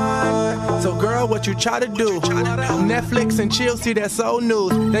one. So girl, what you try to do? Netflix and chill, see that soul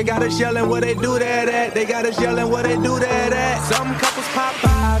news. They got us yelling where they do that at. Some couples pop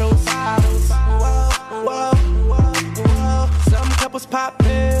bottles. Some couples pop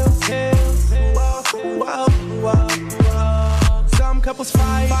pills. Some couples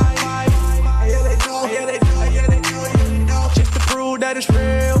fight. Yeah, they do. Just to prove that it's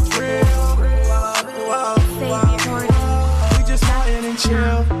real. We just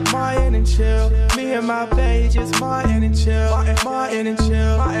Martin and chill. Me and my babe just Martin and chill.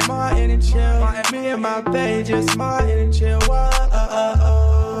 Me and my babe just Martin and chill.